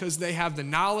 Why? Because they have the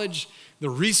knowledge, the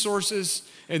resources,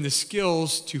 and the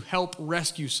skills to help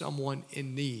rescue someone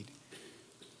in need.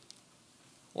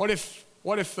 What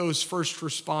if those first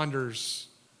responders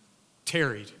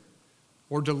tarried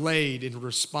or delayed in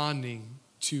responding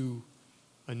to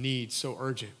a need so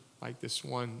urgent like this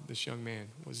young man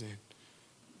was in?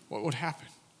 What would happen?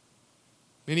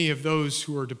 Many of those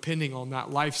who are depending on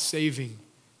that life-saving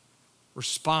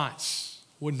response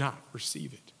would not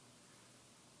receive it.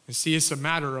 And see, it's a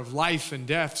matter of life and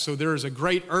death, so there is a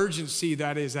great urgency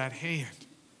that is at hand.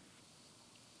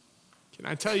 Can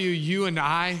I tell you, you and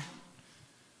I,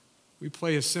 we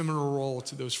play a similar role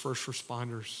to those first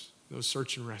responders, those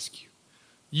search and rescue.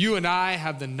 You and I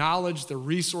have the knowledge, the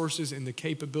resources, and the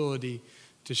capability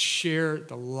to share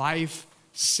the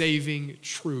life-saving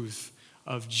truth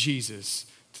of Jesus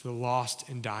to the lost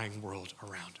and dying world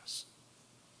around us.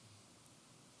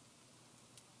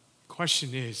 The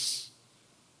question is,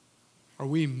 are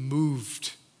we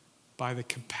moved by the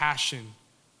compassion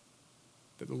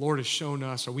that the Lord has shown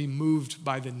us? Are we moved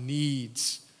by the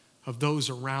needs of those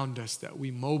around us that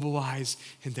we mobilize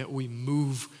and that we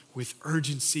move with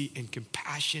urgency and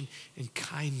compassion and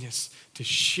kindness to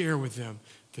share with them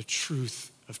the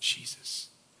truth of Jesus?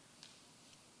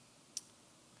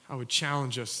 I would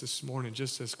challenge us this morning,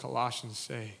 just as Colossians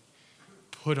say,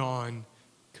 put on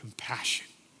compassion,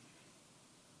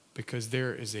 because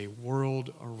there is a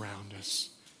world around us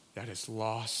that is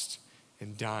lost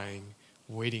and dying,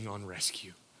 waiting on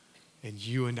rescue. And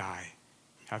you and I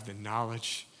have the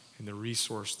knowledge and the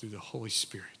resource through the Holy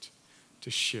Spirit to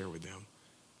share with them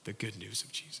the good news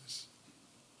of Jesus.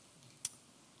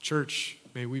 Church,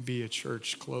 may we be a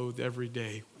church clothed every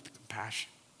day with compassion.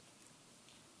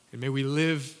 And may we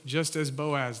live just as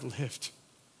Boaz lived,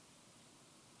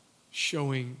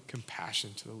 showing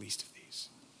compassion to the least of these.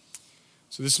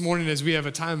 So this morning, as we have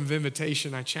a time of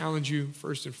invitation, I challenge you,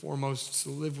 first and foremost, to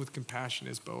live with compassion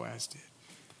as Boaz did.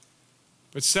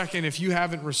 But second, if you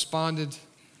haven't responded,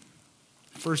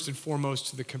 first and foremost,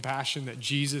 to the compassion that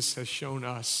Jesus has shown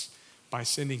us by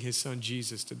sending his son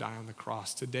Jesus to die on the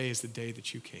cross, today is the day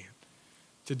that you can.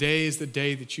 Today is the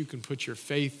day that you can put your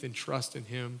faith and trust in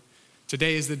him.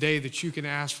 Today is the day that you can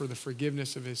ask for the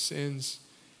forgiveness of his sins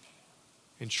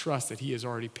and trust that he has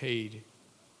already paid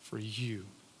for you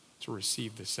to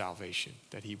receive the salvation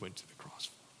that he went to the cross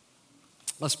for.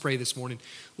 Let's pray this morning.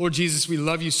 Lord Jesus, we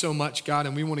love you so much, God,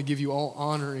 and we want to give you all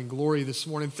honor and glory this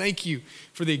morning. Thank you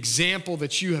for the example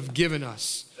that you have given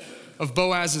us of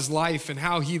Boaz's life and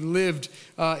how he lived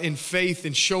in faith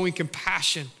and showing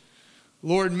compassion.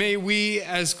 Lord, may we,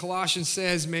 as Colossians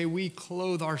says, may we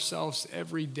clothe ourselves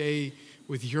every day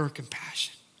with your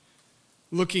compassion,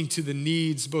 looking to the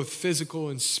needs, both physical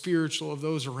and spiritual, of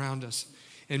those around us.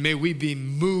 And may we be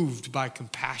moved by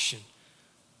compassion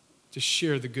to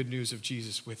share the good news of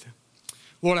Jesus with him.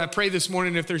 Lord, I pray this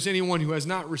morning if there's anyone who has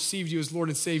not received you as Lord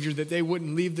and Savior, that they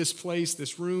wouldn't leave this place,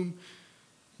 this room,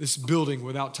 this building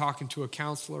without talking to a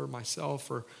counselor, myself,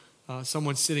 or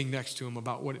someone sitting next to him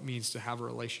about what it means to have a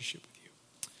relationship with you.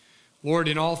 Lord,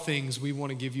 in all things, we want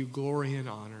to give you glory and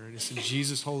honor. And it's in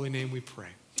Jesus' holy name we pray.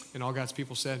 And all God's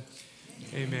people said,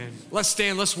 amen. Let's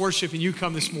stand, let's worship, and you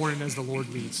come this morning as the Lord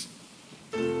leads.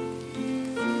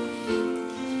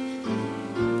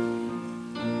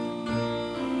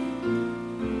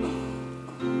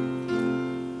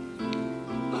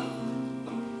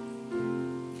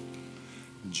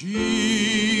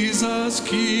 Jesus,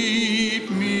 keep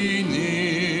me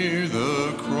near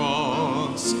the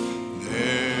cross,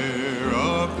 there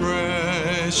a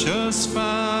precious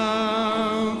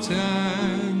fountain,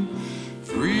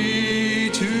 free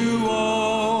to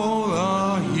all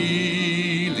a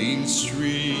healing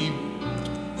stream,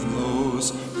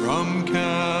 flows from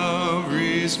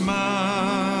Calvary's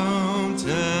mountain.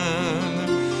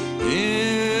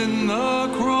 In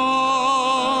the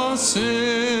cross,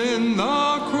 in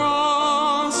the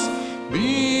cross,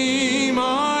 be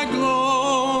my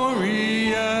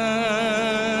glory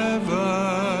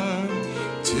ever,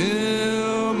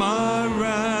 till my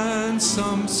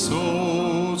ransomed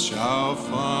soul shall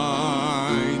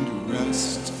find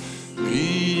rest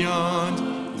beyond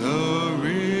the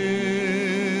river.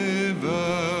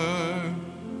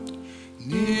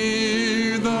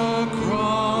 Near the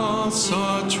cross,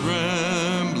 a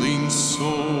trembling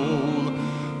soul,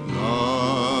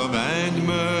 love and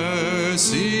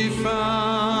mercy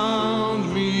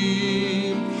found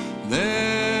me.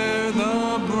 There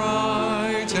the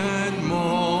bright and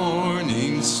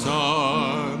morning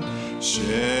star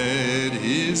shed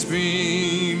his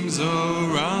beams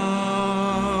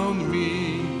around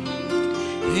me.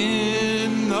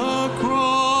 In the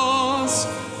cross,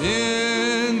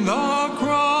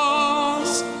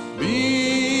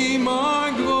 be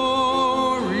my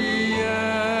glory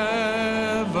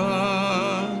ever,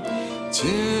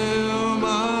 till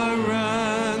my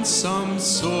ransomed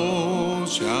soul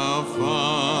shall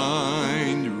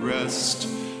find rest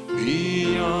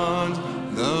beyond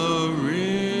the river.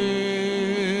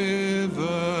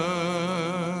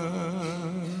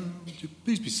 Would you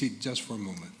please be seated just for a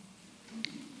moment?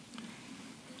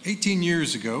 18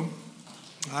 years ago,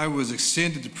 I was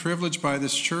extended the privilege by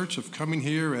this church of coming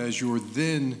here as your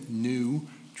then new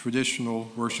traditional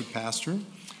worship pastor.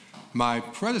 My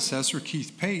predecessor,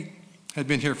 Keith Pate, had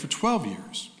been here for 12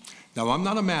 years. Now, I'm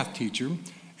not a math teacher,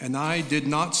 and I did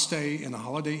not stay in a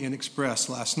Holiday Inn Express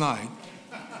last night.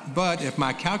 But if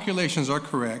my calculations are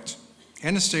correct,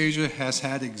 Anastasia has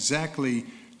had exactly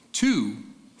 2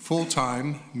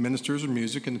 full-time ministers of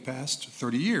music in the past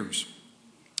 30 years.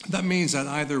 That means that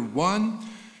either 1,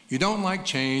 you don't like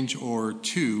change, or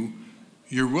 2,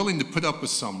 you're willing to put up with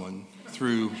someone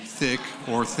through thick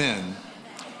or thin.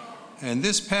 And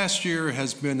this past year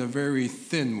has been a very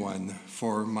thin one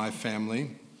for my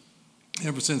family.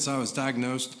 Ever since I was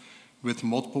diagnosed with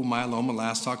multiple myeloma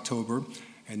last October,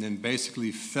 and then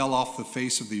basically fell off the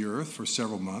face of the earth for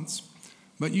several months.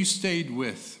 But you stayed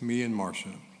with me and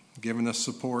Marcia, giving us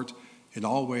support in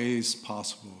all ways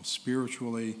possible,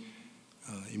 spiritually,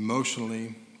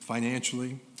 emotionally,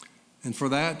 financially, and for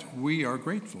that we are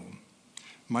grateful.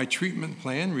 My treatment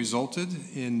plan resulted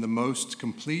in the most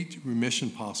complete remission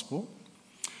possible,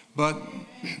 but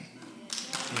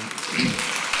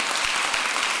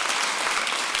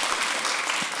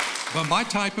my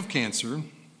type of cancer,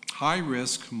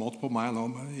 high-risk multiple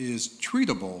myeloma, is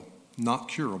treatable, not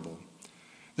curable.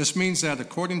 This means that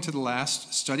according to the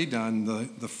last study done,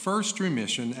 the first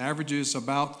remission averages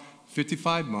about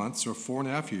 55 months or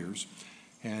 4.5 years,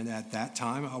 and at that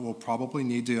time I will probably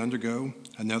need to undergo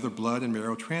another blood and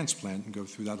marrow transplant and go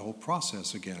through that whole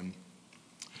process again.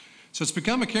 So it's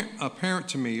become apparent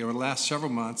to me over the last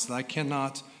several months that I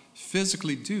cannot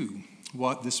physically do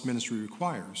what this ministry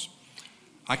requires.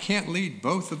 I can't lead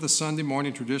both of the Sunday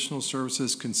morning traditional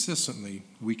services consistently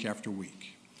week after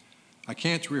week. I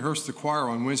can't rehearse the choir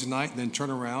on Wednesday night and then turn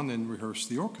around and rehearse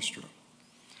the orchestra.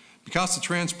 Because the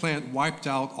transplant wiped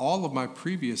out all of my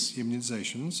previous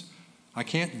immunizations, I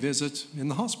can't visit in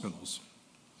the hospitals.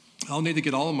 I'll need to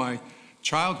get all of my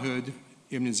childhood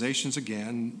immunizations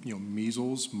again,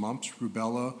 measles, mumps,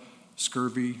 rubella,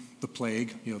 scurvy, the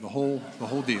plague, the whole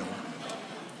deal.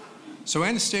 So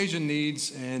Anastasia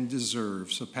needs and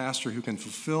deserves a pastor who can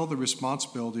fulfill the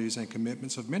responsibilities and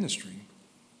commitments of ministry.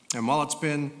 And while it's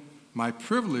been my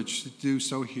privilege to do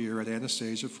so here at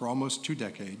Anastasia for almost 2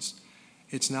 decades,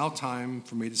 it's now time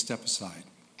for me to step aside.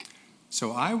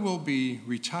 So I will be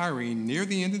retiring near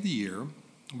the end of the year,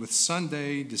 with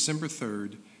Sunday, December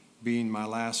 3rd, being my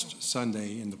last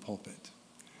Sunday in the pulpit.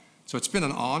 So it's been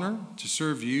an honor to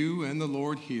serve you and the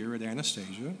Lord here at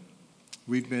Anastasia.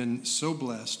 We've been so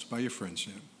blessed by your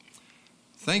friendship.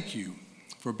 Thank you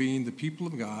for being the people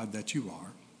of God that you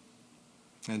are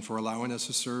and for allowing us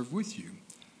to serve with you.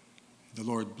 The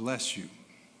Lord bless you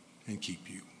and keep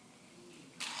you.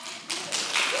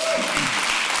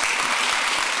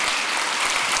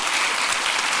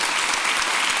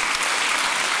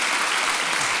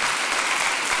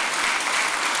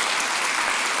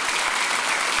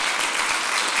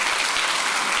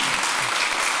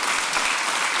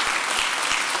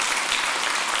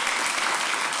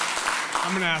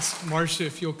 I'm going to ask Marcia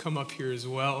if you'll come up here as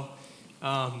well.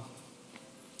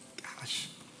 Gosh,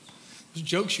 those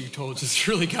jokes you told just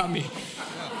really got me. Yeah,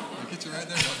 it gets you right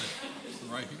there,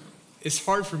 right here. It's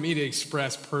hard for me to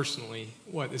express personally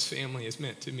what this family has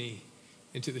meant to me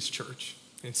and to this church.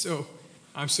 And so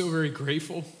I'm so very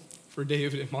grateful for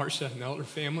David and Marcia and the Elder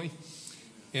family.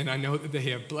 And I know that they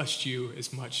have blessed you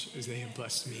as much as they have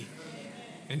blessed me.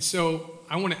 And so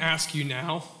I want to ask you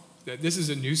now that this is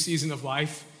a new season of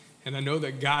life. And I know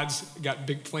that God's got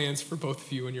big plans for both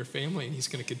of you and your family, and he's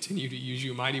going to continue to use you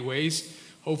in mighty ways,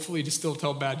 hopefully to still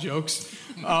tell bad jokes.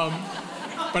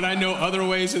 But I know other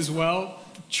ways as well.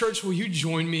 Church, will you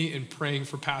join me in praying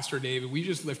for Pastor David? Will you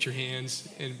just lift your hands,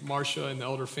 and Marcia and the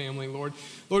Elder family, Lord?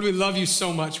 Lord, we love you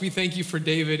so much. We thank you for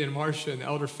David and Marcia and the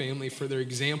Elder family, for their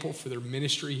example, for their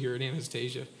ministry here at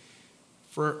Anastasia,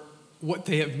 for what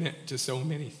they have meant to so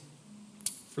many,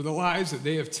 for the lives that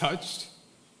they have touched,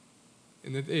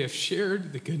 and that they have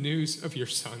shared the good news of your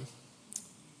Son.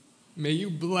 May you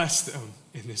bless them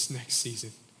in this next season.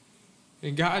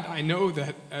 And God, I know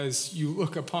that as you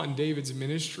look upon David's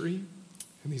ministry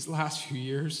in these last few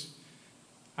years,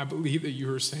 I believe that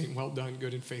you are saying, well done,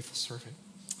 good and faithful servant.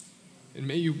 And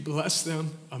may you bless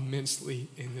them immensely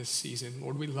in this season.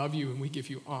 Lord, we love you and we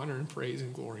give you honor and praise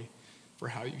and glory for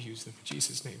how you use them. In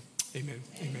Jesus' name, amen.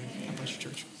 Amen. God bless you,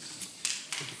 church.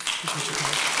 Thank you. Appreciate your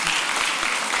time.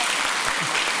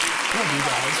 Love you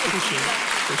guys. Appreciate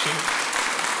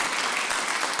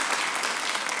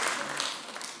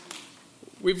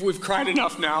it. We've cried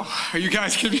enough now. You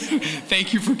guys can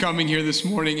thank you for coming here this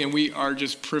morning, and we are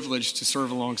just privileged to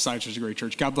serve alongside such a great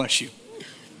church. God bless you.